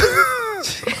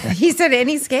 He said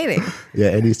any skating. Yeah,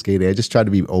 any skating. I just try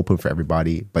to be open for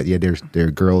everybody. But yeah, there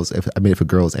are girls. I made it for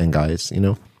girls and guys.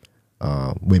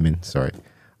 Women. Sorry.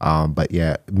 But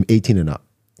yeah, 18 and up.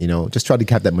 Just try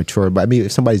to have that mature. But I mean,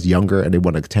 if somebody's younger and they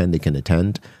want to attend, they can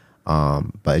attend.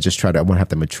 But I just I want to have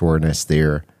the matureness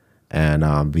there,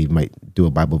 and we might do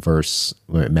a Bible verse,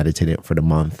 meditate it for the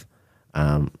month,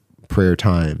 prayer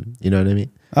time. You know what I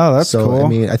mean? Oh, that's cool. So I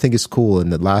mean, I think it's cool.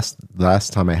 And the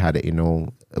last time I had it,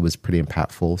 it was pretty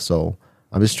impactful. So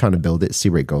I'm just trying to build it, see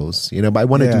where it goes. But I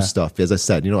want to do stuff. As I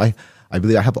said, I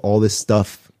believe I have all this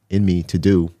stuff in me to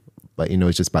do, but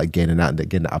it's just about getting out and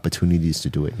getting the opportunities to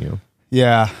do it.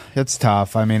 Yeah, it's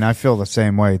tough. I mean, I feel the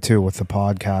same way too with the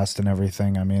podcast and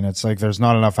everything. I mean, it's like there's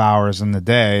not enough hours in the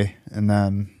day, and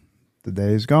then the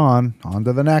day's gone. On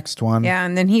to the next one. Yeah,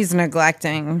 and then he's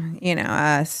neglecting,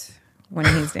 us when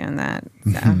he's doing that.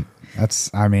 So.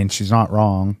 I mean, she's not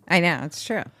wrong. I know, it's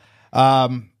true.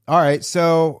 All right,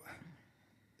 so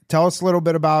tell us a little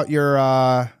bit about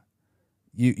your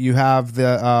you have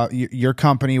your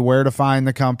company, where to find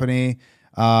the company,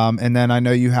 and then I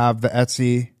know you have the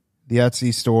Etsy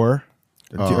store.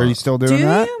 Are you still doing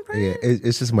that? Yeah,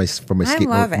 it's just my skate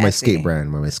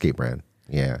brand. My skate brand.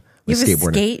 Yeah. You have a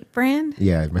skate brand?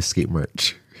 Yeah, my skate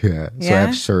merch. Yeah. So I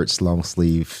have shirts, long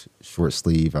sleeve, short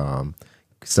sleeve,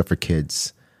 stuff for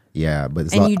kids. Yeah,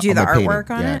 but you do the artwork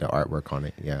on it? Yeah, the artwork on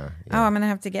it. Yeah. Oh, I'm gonna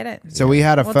have to get it. So we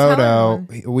had a photo.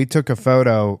 We took a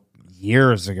photo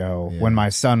years ago when my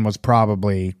son was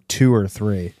probably 2 or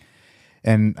 3,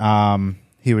 and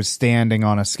he was standing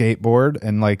on a skateboard,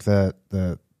 and like the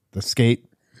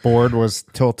skateboard was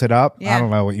tilted up. Yeah. I don't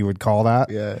know what you would call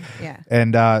that. Yeah.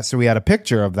 And so we had a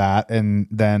picture of that, and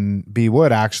then B.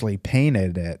 Wood actually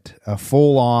painted it a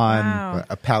full on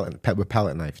a palette with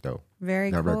palette knife though.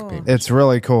 Very cool. It's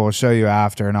really cool. I'll show you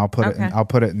after, and I'll put it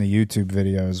in the YouTube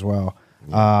video as well.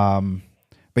 Yeah.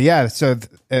 But yeah, so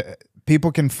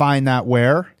people can find that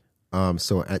where.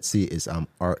 So Etsy is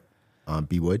Art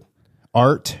B Wood.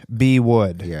 Art B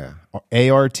Wood. Yeah.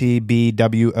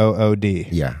 ARTBWOOD.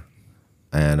 Yeah.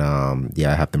 And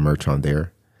I have the merch on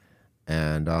there.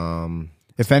 And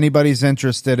if anybody's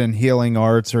interested in healing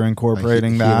arts or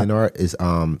incorporating that, healing art is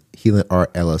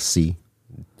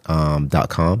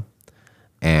healingartllc.com.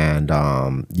 And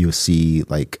you'll see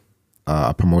like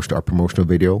our promotional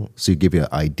video, so you give you an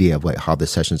idea of like how the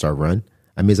sessions are run.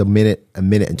 I mean, it's a minute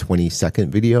and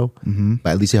 20-second video,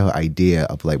 but at least you have an idea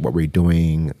of like what we're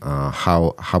doing,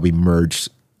 how we merge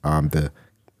the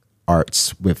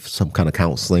arts with some kind of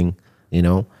counseling, and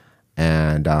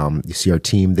you see our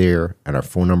team there and our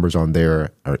phone numbers on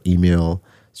there, our email,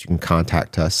 so you can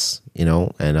contact us,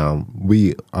 and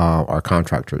we are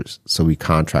contractors, so we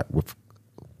contract with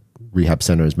rehab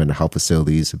centers, mental health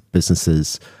facilities,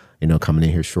 businesses, coming in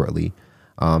here shortly.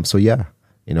 So yeah,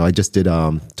 I just did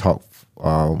talk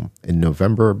in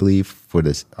November, I believe, for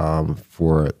this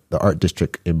for the art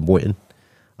district in Boynton.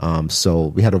 So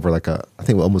we had over I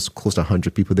think we're almost close to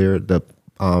 100 people there. The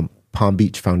Palm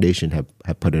Beach Foundation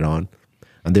have put it on,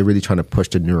 and they're really trying to push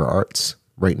the neuro arts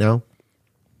right now.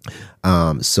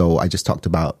 So I just talked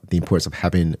about the importance of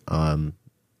having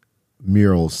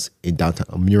murals in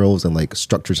downtown, murals and like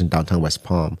structures in downtown West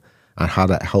Palm, and how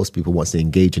that helps people once they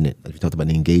engage in it. Like we talked about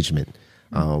the engagement.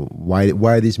 Why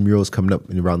are these murals coming up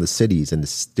around the cities and the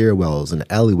stairwells and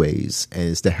the alleyways? And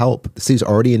it's to help. The city's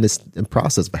already in this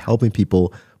process of helping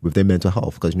people with their mental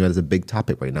health, because there's a big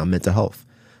topic right now, mental health.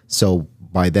 So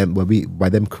by them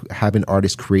having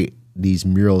artists create these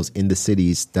murals in the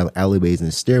cities, down alleyways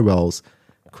and the stairwells,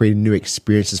 creating new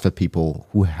experiences for people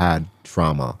who had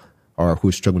trauma or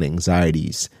who struggle with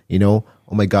anxieties, oh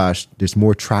my gosh, there's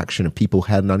more traction of people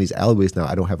heading on these alleyways now.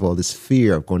 I don't have all this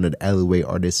fear of going to the alleyway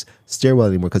or this stairwell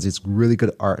anymore, because it's really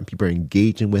good art and people are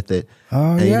engaging with it.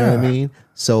 Oh, and you know what I mean?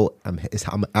 So I'm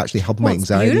actually helping my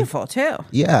anxiety. It's beautiful too.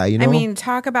 Yeah, I mean,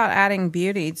 talk about adding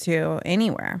beauty to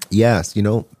anywhere. Yes, when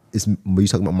you're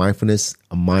talking about mindfulness,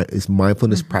 it's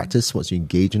mindfulness practice. Once you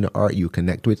engage in the art, you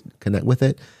connect with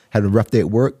it. Having a rough day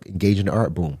at work, engage in the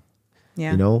art, boom.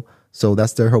 Yeah. So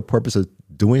that's their whole purpose of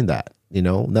doing that.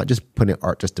 Not just putting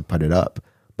art just to put it up,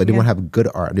 but they want to have good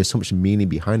art. And there's so much meaning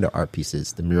behind the art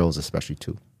pieces, the murals especially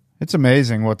too. It's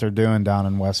amazing what they're doing down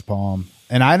in West Palm.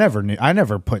 And I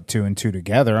never put two and two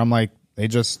together. I'm like, they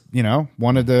just,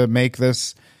 wanted to make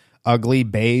this ugly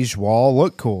beige wall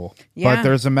look cool. Yeah. But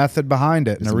there's a method behind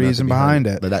it and a reason behind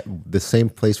it. But the same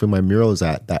place where my mural is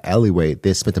at, that alleyway,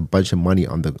 they spent a bunch of money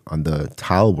on the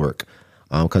tile work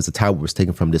because the tile was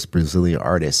taken from this Brazilian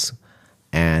artist.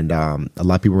 And a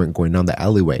lot of people weren't going down the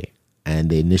alleyway. And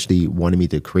they initially wanted me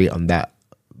to create on that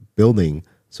building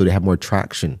so they have more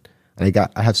traction. And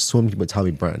I have so many people tell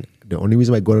me, Brian, the only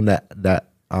reason I go down that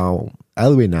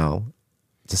alleyway now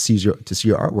to see your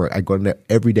artwork, I go in there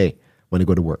every day when I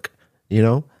go to work,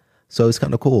 So it's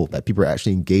kind of cool that people are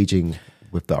actually engaging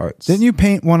with the arts. Didn't you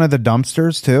paint one of the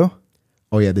dumpsters too?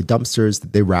 Oh yeah, the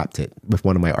dumpsters, they wrapped it with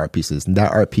one of my art pieces. And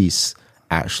that art piece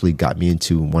actually got me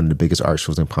into one of the biggest art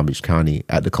shows in Palm Beach County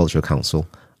at the Cultural Council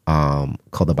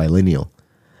called the Biennial.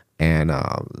 And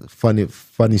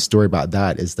funny story about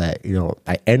that is that,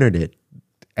 I entered it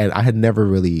and I had never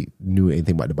really knew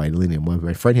anything about the Biennial.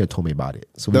 My friend here told me about it.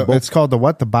 So it's called the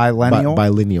what? The Biennial?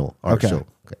 Biennial art show.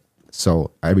 Okay.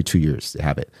 So every 2 years they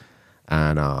have it.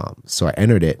 And so I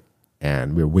entered it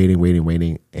and we were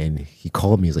waiting. And he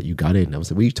called me. He's like, you got in. I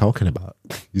was like, what are you talking about?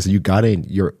 He said, you got in.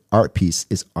 Your art piece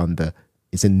is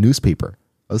it's in newspaper.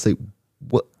 I was like,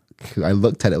 what? I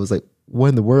looked at it. I was like, what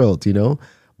in the world,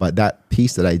 But that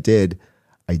piece that I did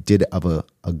of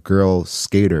a girl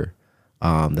skater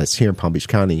that's here in Palm Beach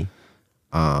County.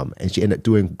 And she ended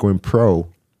up going pro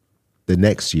the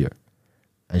next year.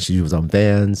 And she was on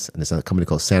Vans, and it's a company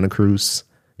called Santa Cruz.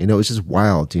 It's just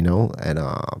wild, And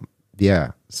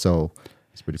yeah, so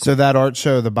it's pretty cool. So that art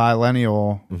show, the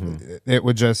Biennial, it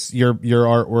would just, your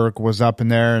artwork was up in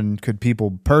there, and could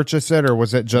people purchase it, or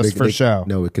was it just for show?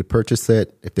 No, we could purchase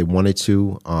it if they wanted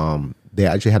to. They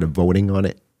actually had a voting on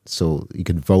it. So you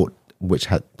could vote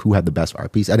who had the best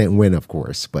art piece. I didn't win, of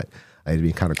course, but it'd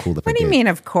be kind of cool if I did. What do you mean,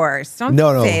 of course? Don't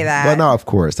say that. Well, no, of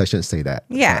course. I shouldn't say that.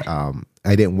 Yeah. But,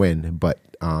 I didn't win, but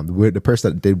the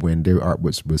person that did win, their art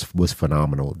was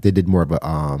phenomenal. They did more of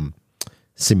a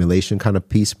simulation kind of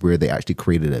piece where they actually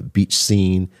created a beach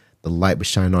scene. The light was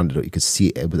shining on it. You could see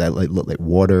it. That looked like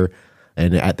water.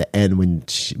 And at the end, when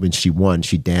she won,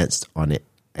 she danced on it.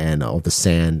 And all the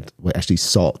sand was actually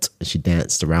salt, and she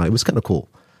danced around. It was kind of cool.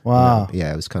 Wow.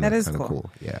 Yeah, it was kind of cool.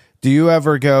 Yeah. Do you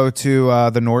ever go to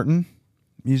the Norton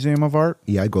Museum of Art?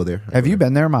 Yeah, I go there. Have you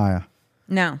been there, Maya?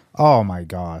 No. Oh my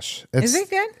gosh. Is it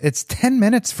good? It's 10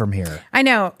 minutes from here. I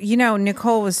know.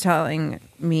 Nicole was telling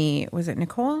me, was it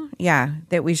Nicole? Yeah,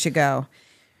 that we should go.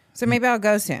 So maybe I'll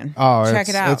go soon. Oh, check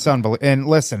it out. It's unbelievable. And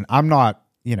listen, I'm not,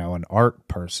 an art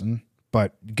person,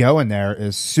 but going there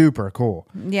is super cool.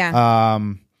 Yeah.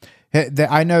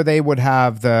 I know they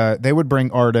would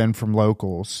bring art in from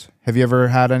locals. Have you ever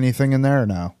had anything in there or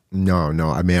no? No.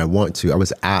 I mean, I want to. I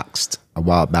was asked a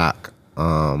while back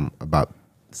about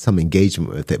some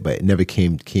engagement with it, but it never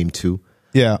came to.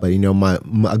 Yeah. But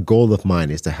my goal of mine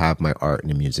is to have my art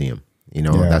in a museum.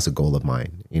 That's a goal of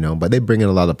mine. But they bring in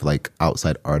a lot of like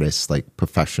outside artists, like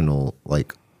professional,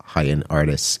 like high-end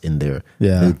artists in there.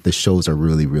 Yeah. The shows are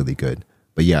really, really good.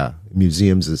 But yeah,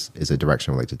 museums is a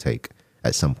direction I like to take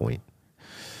at some point.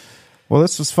 Well,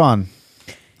 this was fun.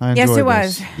 Yes, it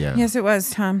was. Yeah. Yes, it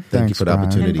was, Tom. Thank you for the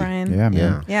opportunity. And Brian. Yeah,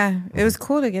 man. Yeah, it was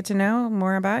cool to get to know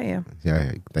more about you.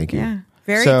 Yeah, thank you. Yeah,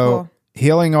 very cool.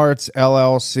 Healing Arts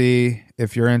LLC,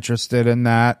 if you're interested in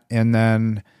that, and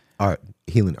then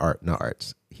Healing Art, not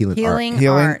arts. Healing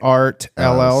Art LLC.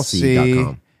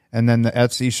 LLC.com. And then the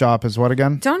Etsy shop is what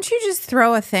again? Don't you just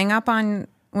throw a thing up on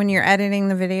when you're editing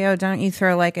the video? Don't you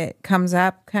throw like it comes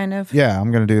up kind of? Yeah,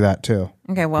 I'm going to do that too.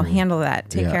 Okay, well, handle that.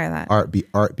 Take care of that. Art B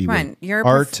Come Wood. on, you're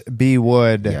Art B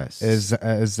Wood Yes. is the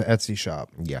Etsy shop.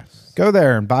 Yes. Go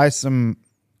there and buy some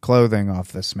clothing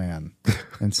off this man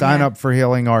and sign up for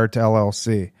Healing Art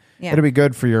LLC. Yeah. It'll be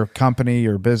good for your company,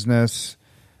 your business,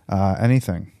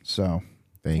 anything. So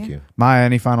Thank you. Maya,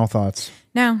 any final thoughts?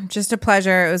 No, just a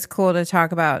pleasure. It was cool to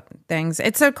talk about things.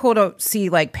 It's so cool to see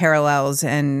like parallels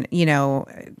and,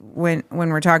 when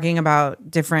we're talking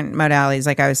about different modalities,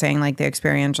 like I was saying, like the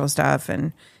experiential stuff,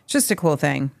 and it's just a cool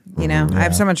thing, I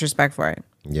have so much respect for it.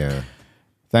 Yeah.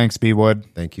 Thanks, B Wood.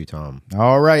 Thank you, Tom.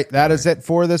 All right. That is it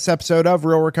for this episode of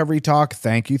Real Recovery Talk.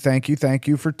 Thank you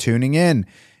for tuning in.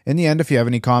 In the end, if you have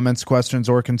any comments, questions,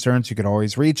 or concerns, you can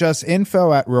always reach us.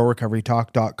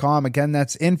 info@realrecoverytalk.com. Again,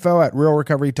 that's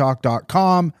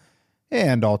info@realrecoverytalk.com.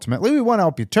 And ultimately, we want to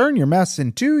help you turn your mess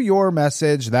into your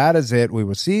message. That is it. We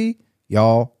will see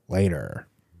y'all later.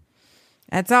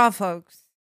 That's all, folks.